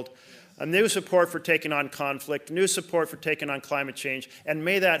the world, a new support for taking on conflict, new support for taking on climate change, and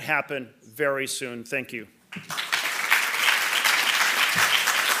may that happen very soon. Thank you.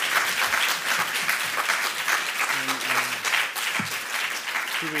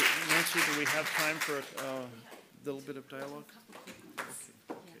 Nancy, do we have time for a little bit of dialogue?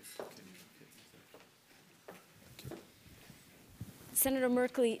 Senator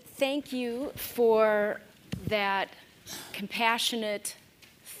Merkley, thank you for that compassionate,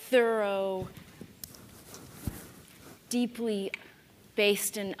 thorough, deeply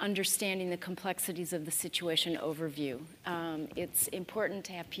based in understanding the complexities of the situation overview. It's important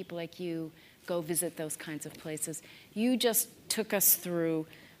to have people like you go visit those kinds of places. You just took us through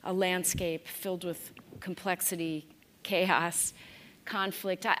a landscape filled with complexity, chaos,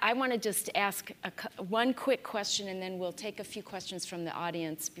 conflict. I want to just ask one quick question, and then we'll take a few questions from the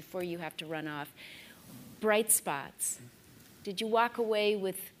audience before you have to run off. Bright spots. Did you walk away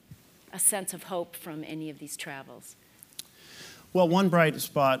with a sense of hope from any of these travels? Well, one bright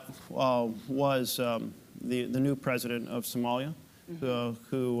spot was the new president of Somalia,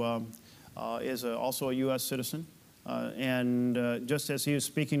 who is also a U.S. citizen. And just as he was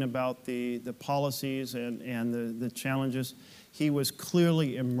speaking about the policies and the challenges, he was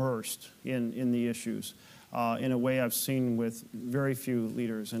clearly immersed in the issues in a way I've seen with very few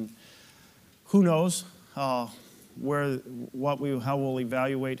leaders. And who knows how we'll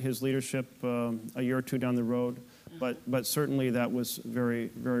evaluate his leadership a year or two down the road. but certainly that was very,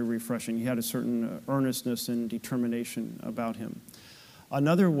 very refreshing. He had a certain earnestness and determination about him.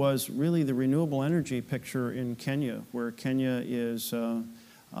 Another was really the renewable energy picture in Kenya, where Kenya is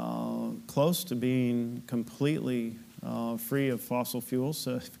close to being completely free of fossil fuels,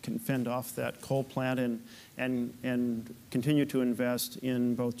 can fend off that coal plant and continue to invest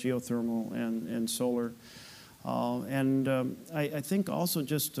in both geothermal and solar. I think also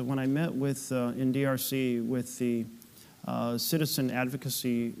just when I met with, in DRC, with the citizen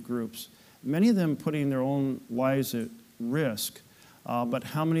advocacy groups, many of them putting their own lives at risk, but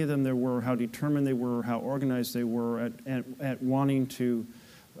how many of them there were, how determined they were, how organized they were at wanting to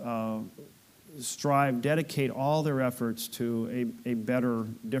strive, dedicate all their efforts to a better,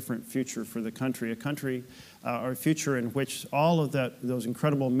 different future for the country, or a future in which all of those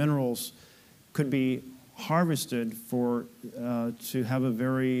incredible minerals could be harvested to have a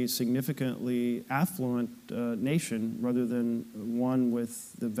very significantly affluent nation rather than one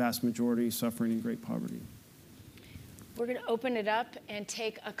with the vast majority suffering in great poverty. We're going to open it up and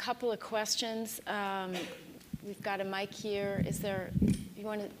take a couple of questions. We've got a mic here. You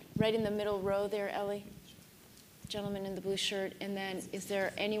want to, right in the middle row there, Ellie? Gentleman in the blue shirt. And then is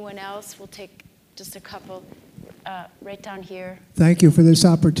there anyone else? We'll take just a couple right down here. Thank you for this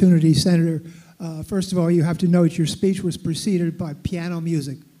opportunity, Senator. First of all, you have to note your speech was preceded by piano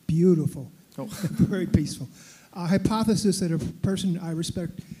music. Beautiful. Oh. Very peaceful. A hypothesis that a person I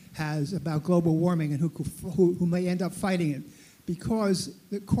respect has about global warming and who may end up fighting it, because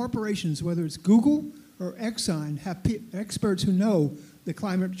the corporations, whether it's Google or Exxon, have experts who know that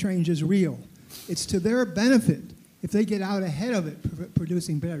climate change is real. It's to their benefit if they get out ahead of it,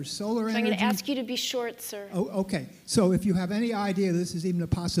 producing better solar energy. I'm going to ask you to be short, sir. Oh, okay. So if you have any idea this is even a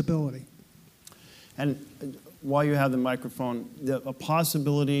possibility. And while you have the microphone, a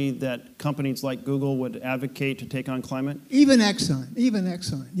possibility that companies like Google would advocate to take on climate? Even Exxon,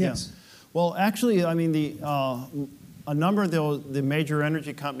 yes. Yeah. Well, actually, I mean, a number of the major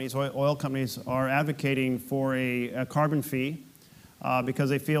energy companies, oil companies, are advocating for a carbon fee because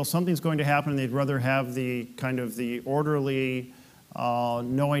they feel something's going to happen and they'd rather have the kind of the orderly,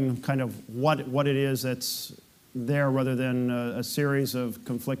 knowing kind of what it is that's there rather than a series of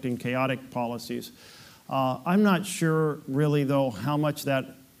conflicting, chaotic policies. I'm not sure, really, though, how much that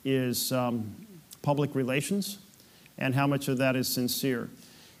is public relations and how much of that is sincere.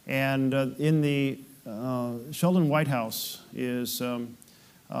 And in the Sheldon Whitehouse is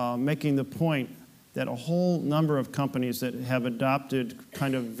making the point that a whole number of companies that have adopted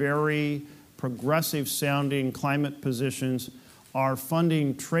kind of very progressive-sounding climate positions are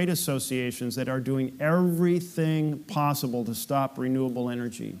funding trade associations that are doing everything possible to stop renewable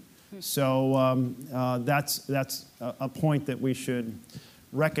energy. So that's a point that we should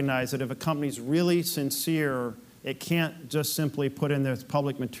recognize, that if a company's really sincere, it can't just simply put in their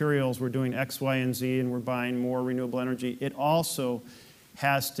public materials, we're doing X, Y, and Z, and we're buying more renewable energy. It also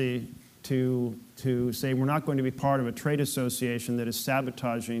has to say we're not going to be part of a trade association that is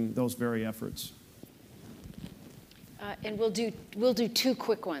sabotaging those very efforts. And we'll do two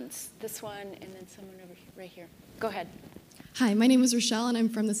quick ones. This one and then someone over here, right here. Go ahead. Hi, my name is Rochelle, and I'm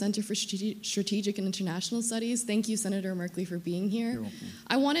from the Center for Strategic and International Studies. Thank you, Senator Merkley, for being here. You're welcome.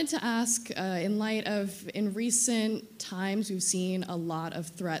 I wanted to ask, in light of, in recent times, we've seen a lot of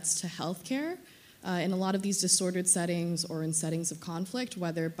threats to healthcare in a lot of these disordered settings or in settings of conflict,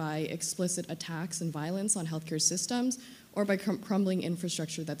 whether by explicit attacks and violence on healthcare systems or by crumbling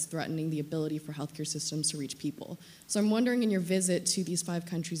infrastructure that's threatening the ability for healthcare systems to reach people. So I'm wondering, in your visit to these 5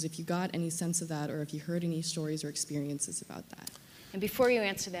 countries, if you got any sense of that or if you heard any stories or experiences about that. And before you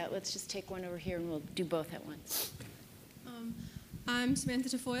answer that, let's just take one over here and we'll do both at once. I'm Samantha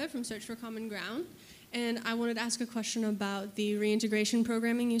Tafoya from Search for Common Ground, and I wanted to ask a question about the reintegration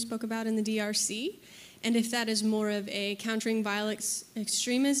programming you spoke about in the DRC, and if that is more of a countering violent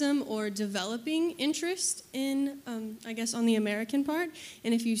extremism or developing interest in, I guess, on the American part,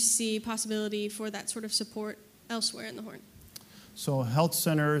 and if you see possibility for that sort of support elsewhere in the Horn. So health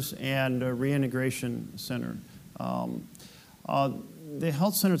centers and a reintegration center. The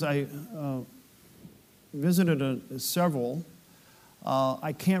health centers, I visited several.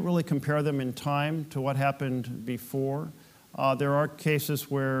 I can't really compare them in time to what happened before. There are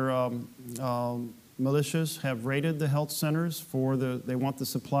cases where militias have raided the health centers they want the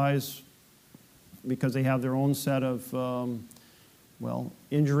supplies because they have their own set of,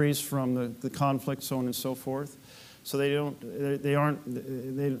 injuries from the conflict, so on and so forth. So they aren't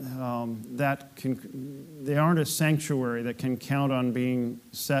a sanctuary that can count on being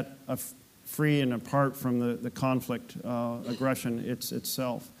set free and apart from the conflict aggression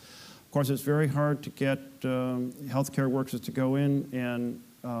itself. Of course, it's very hard to get healthcare workers to go in, and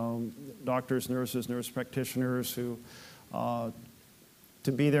doctors, nurses, nurse practitioners who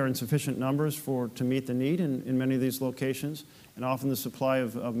to be there in sufficient numbers to meet the need in many of these locations. And often the supply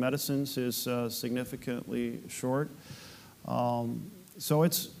of medicines is significantly short. So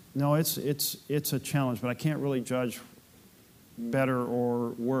it's a challenge, but I can't really judge better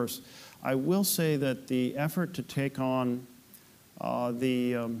or worse. I will say that the effort to take on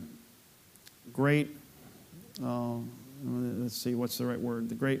the great, let's see, what's the right word?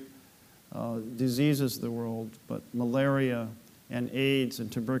 The great diseases of the world, but malaria and AIDS and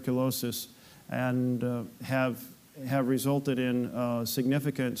tuberculosis, and have resulted in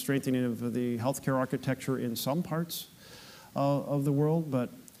significant strengthening of the healthcare architecture in some parts of the world. But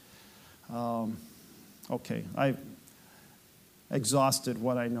okay, I've exhausted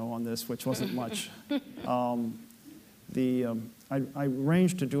what I know on this, which wasn't much. I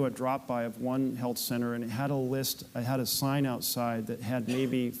arranged to do a drop-by of one health center, and it had a list, I had a sign outside that had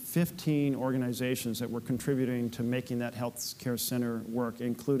maybe 15 organizations that were contributing to making that health care center work,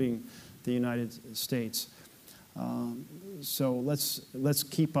 including the United States. So let's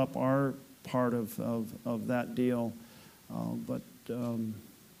keep up our part of that deal, but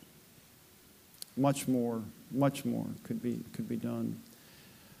much more could be done.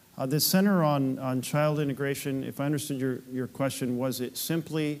 The Center on Child Integration, if I understood your question, was it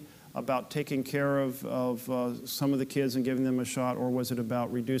simply about taking care of some of the kids and giving them a shot, or was it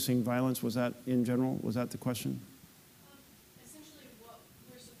about reducing violence? Was that in general? Was that the question? Essentially what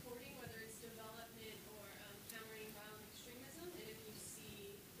we're supporting, whether it's development or countering violent extremism, and if you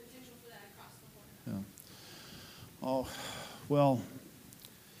see potential for that across the board. Yeah. Oh, well,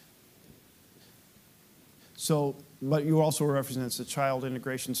 so, but you also represent the Child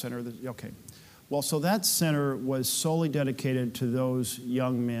Integration Center. Okay. Well, so that center was solely dedicated to those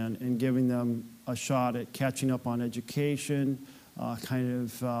young men and giving them a shot at catching up on education, kind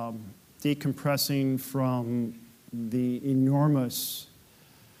of decompressing from the enormous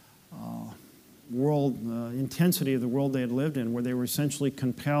intensity of the world they had lived in, where they were essentially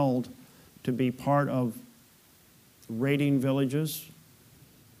compelled to be part of raiding villages,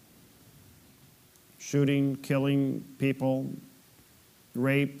 shooting, killing people,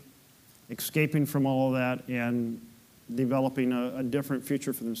 rape, escaping from all of that, and developing a different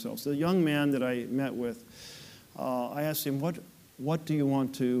future for themselves. The young man that I met with, I asked him, what do you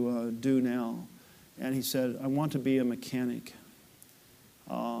want to do now? And he said, I want to be a mechanic.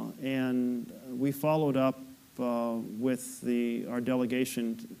 And we followed up with our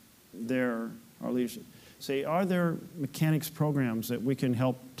delegation there, our leadership. Say, are there mechanics programs that we can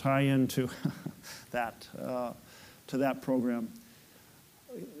help tie into that program?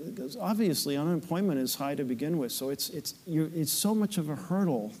 Because obviously unemployment is high to begin with, so it's so much of a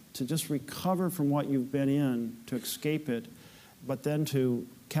hurdle to just recover from what you've been in, to escape it, but then to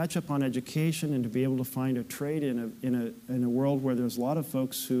catch up on education and to be able to find a trade in a world where there's a lot of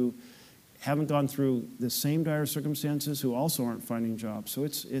folks who haven't gone through the same dire circumstances, who also aren't finding jobs. So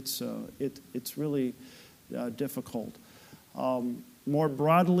it's really difficult. More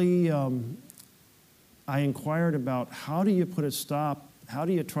broadly, I inquired about how do you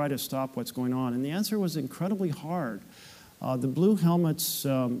try to stop what's going on? And the answer was incredibly hard. The Blue Helmets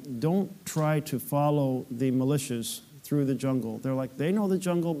don't try to follow the militias through the jungle. They're like, they know the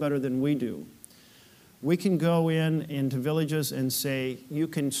jungle better than we do. We can go into villages and say, you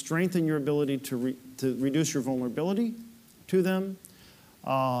can strengthen your ability to reduce your vulnerability to them.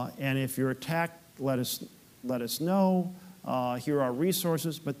 And if you're attacked, let us know. Here are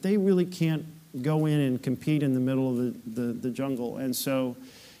resources. But they really can't go in and compete in the middle of the jungle. And so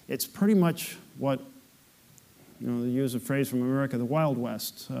it's pretty much what, they use a phrase from America, the Wild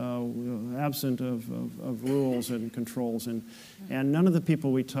West, absent of rules and controls. And none of the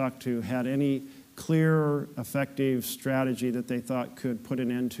people we talked to had any clear, effective strategy that they thought could put an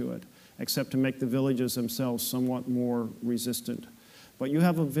end to it, except to make the villages themselves somewhat more resistant. But you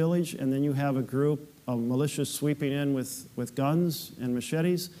have a village, and then you have a group of militias sweeping in with guns and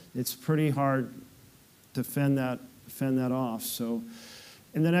machetes. It's pretty hard to fend that off. So,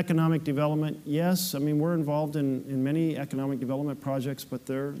 and then economic development, yes. I mean, we're involved in many economic development projects, but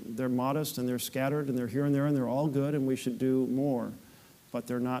they're modest and they're scattered and they're here and there and they're all good, and we should do more.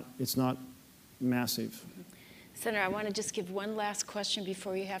 But it's not massive. Senator, I want to just give one last question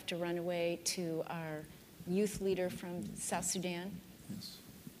before you have to run away to our youth leader from South Sudan. Yes.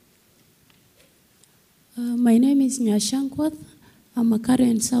 My name is Nyashankwath. I'm a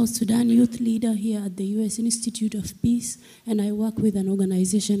current South Sudan youth leader here at the U.S. Institute of Peace, and I work with an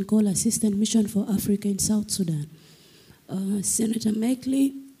organization called Assistant Mission for Africa in South Sudan. Senator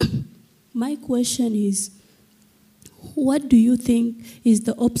Meckley, My question is, what do you think is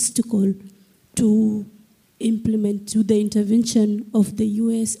the obstacle to the intervention of the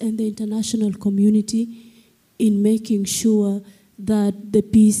U.S. and the international community in making sure that the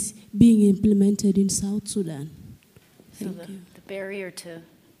peace being implemented in South Sudan? So the barrier to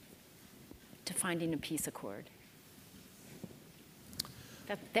finding a peace accord.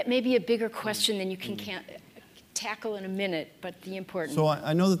 That may be a bigger question than you can't tackle in a minute, but the important. So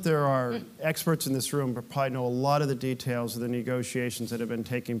I know that there are experts in this room who probably know a lot of the details of the negotiations that have been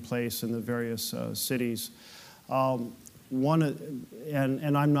taking place in the various cities. And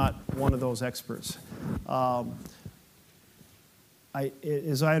I'm not one of those experts.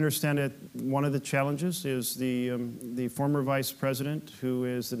 As I understand it, one of the challenges is the former vice president, who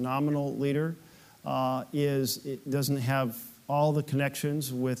is the nominal leader, doesn't have all the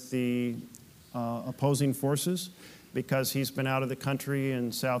connections with the opposing forces because he's been out of the country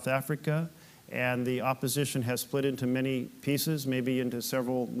in South Africa, and the opposition has split into many pieces, maybe into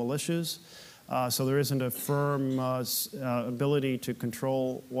several militias. So there isn't a firm ability to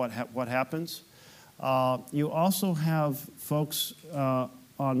control what happens. You also have folks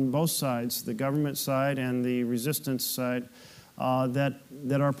on both sides, the government side and the resistance side,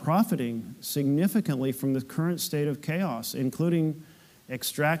 that are profiting significantly from the current state of chaos, including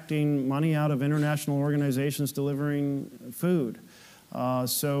extracting money out of international organizations delivering food.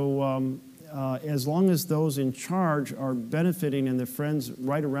 As long as those in charge are benefiting and the friends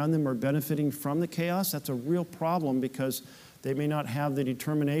right around them are benefiting from the chaos, that's a real problem because they may not have the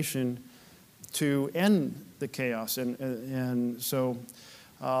determination to end the chaos. And so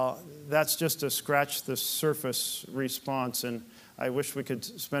that's just a scratch the surface response. And I wish we could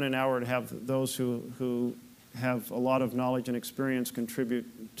spend an hour and have those who have a lot of knowledge and experience contribute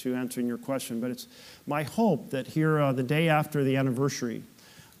to answering your question. But it's my hope that here, the day after the anniversary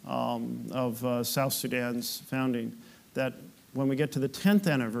of South Sudan's founding, that when we get to the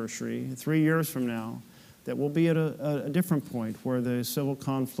 10th anniversary, 3 years from now, that we'll be at a different point where the civil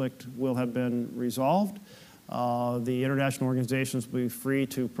conflict will have been resolved. The international organizations will be free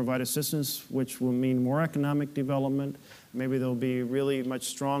to provide assistance, which will mean more economic development. Maybe there'll be really much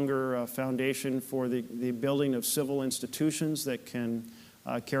stronger foundation for the building of civil institutions that can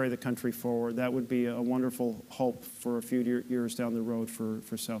carry the country forward. That would be a wonderful hope for a few years down the road for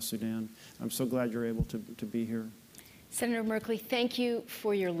South Sudan. I'm so glad you're able to be here. Senator Merkley, thank you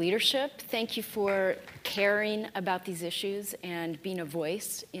for your leadership. Thank you for caring about these issues and being a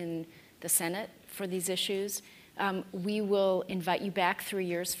voice in the Senate for these issues. We will invite you back 3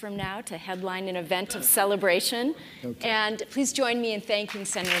 years from now to headline an event of celebration. Okay. And please join me in thanking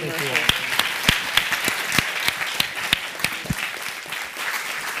Senator Merkley.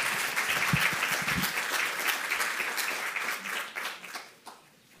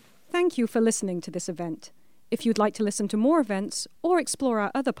 Thank you for listening to this event. If you'd like to listen to more events or explore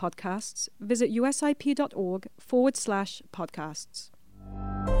our other podcasts, visit usip.org/podcasts.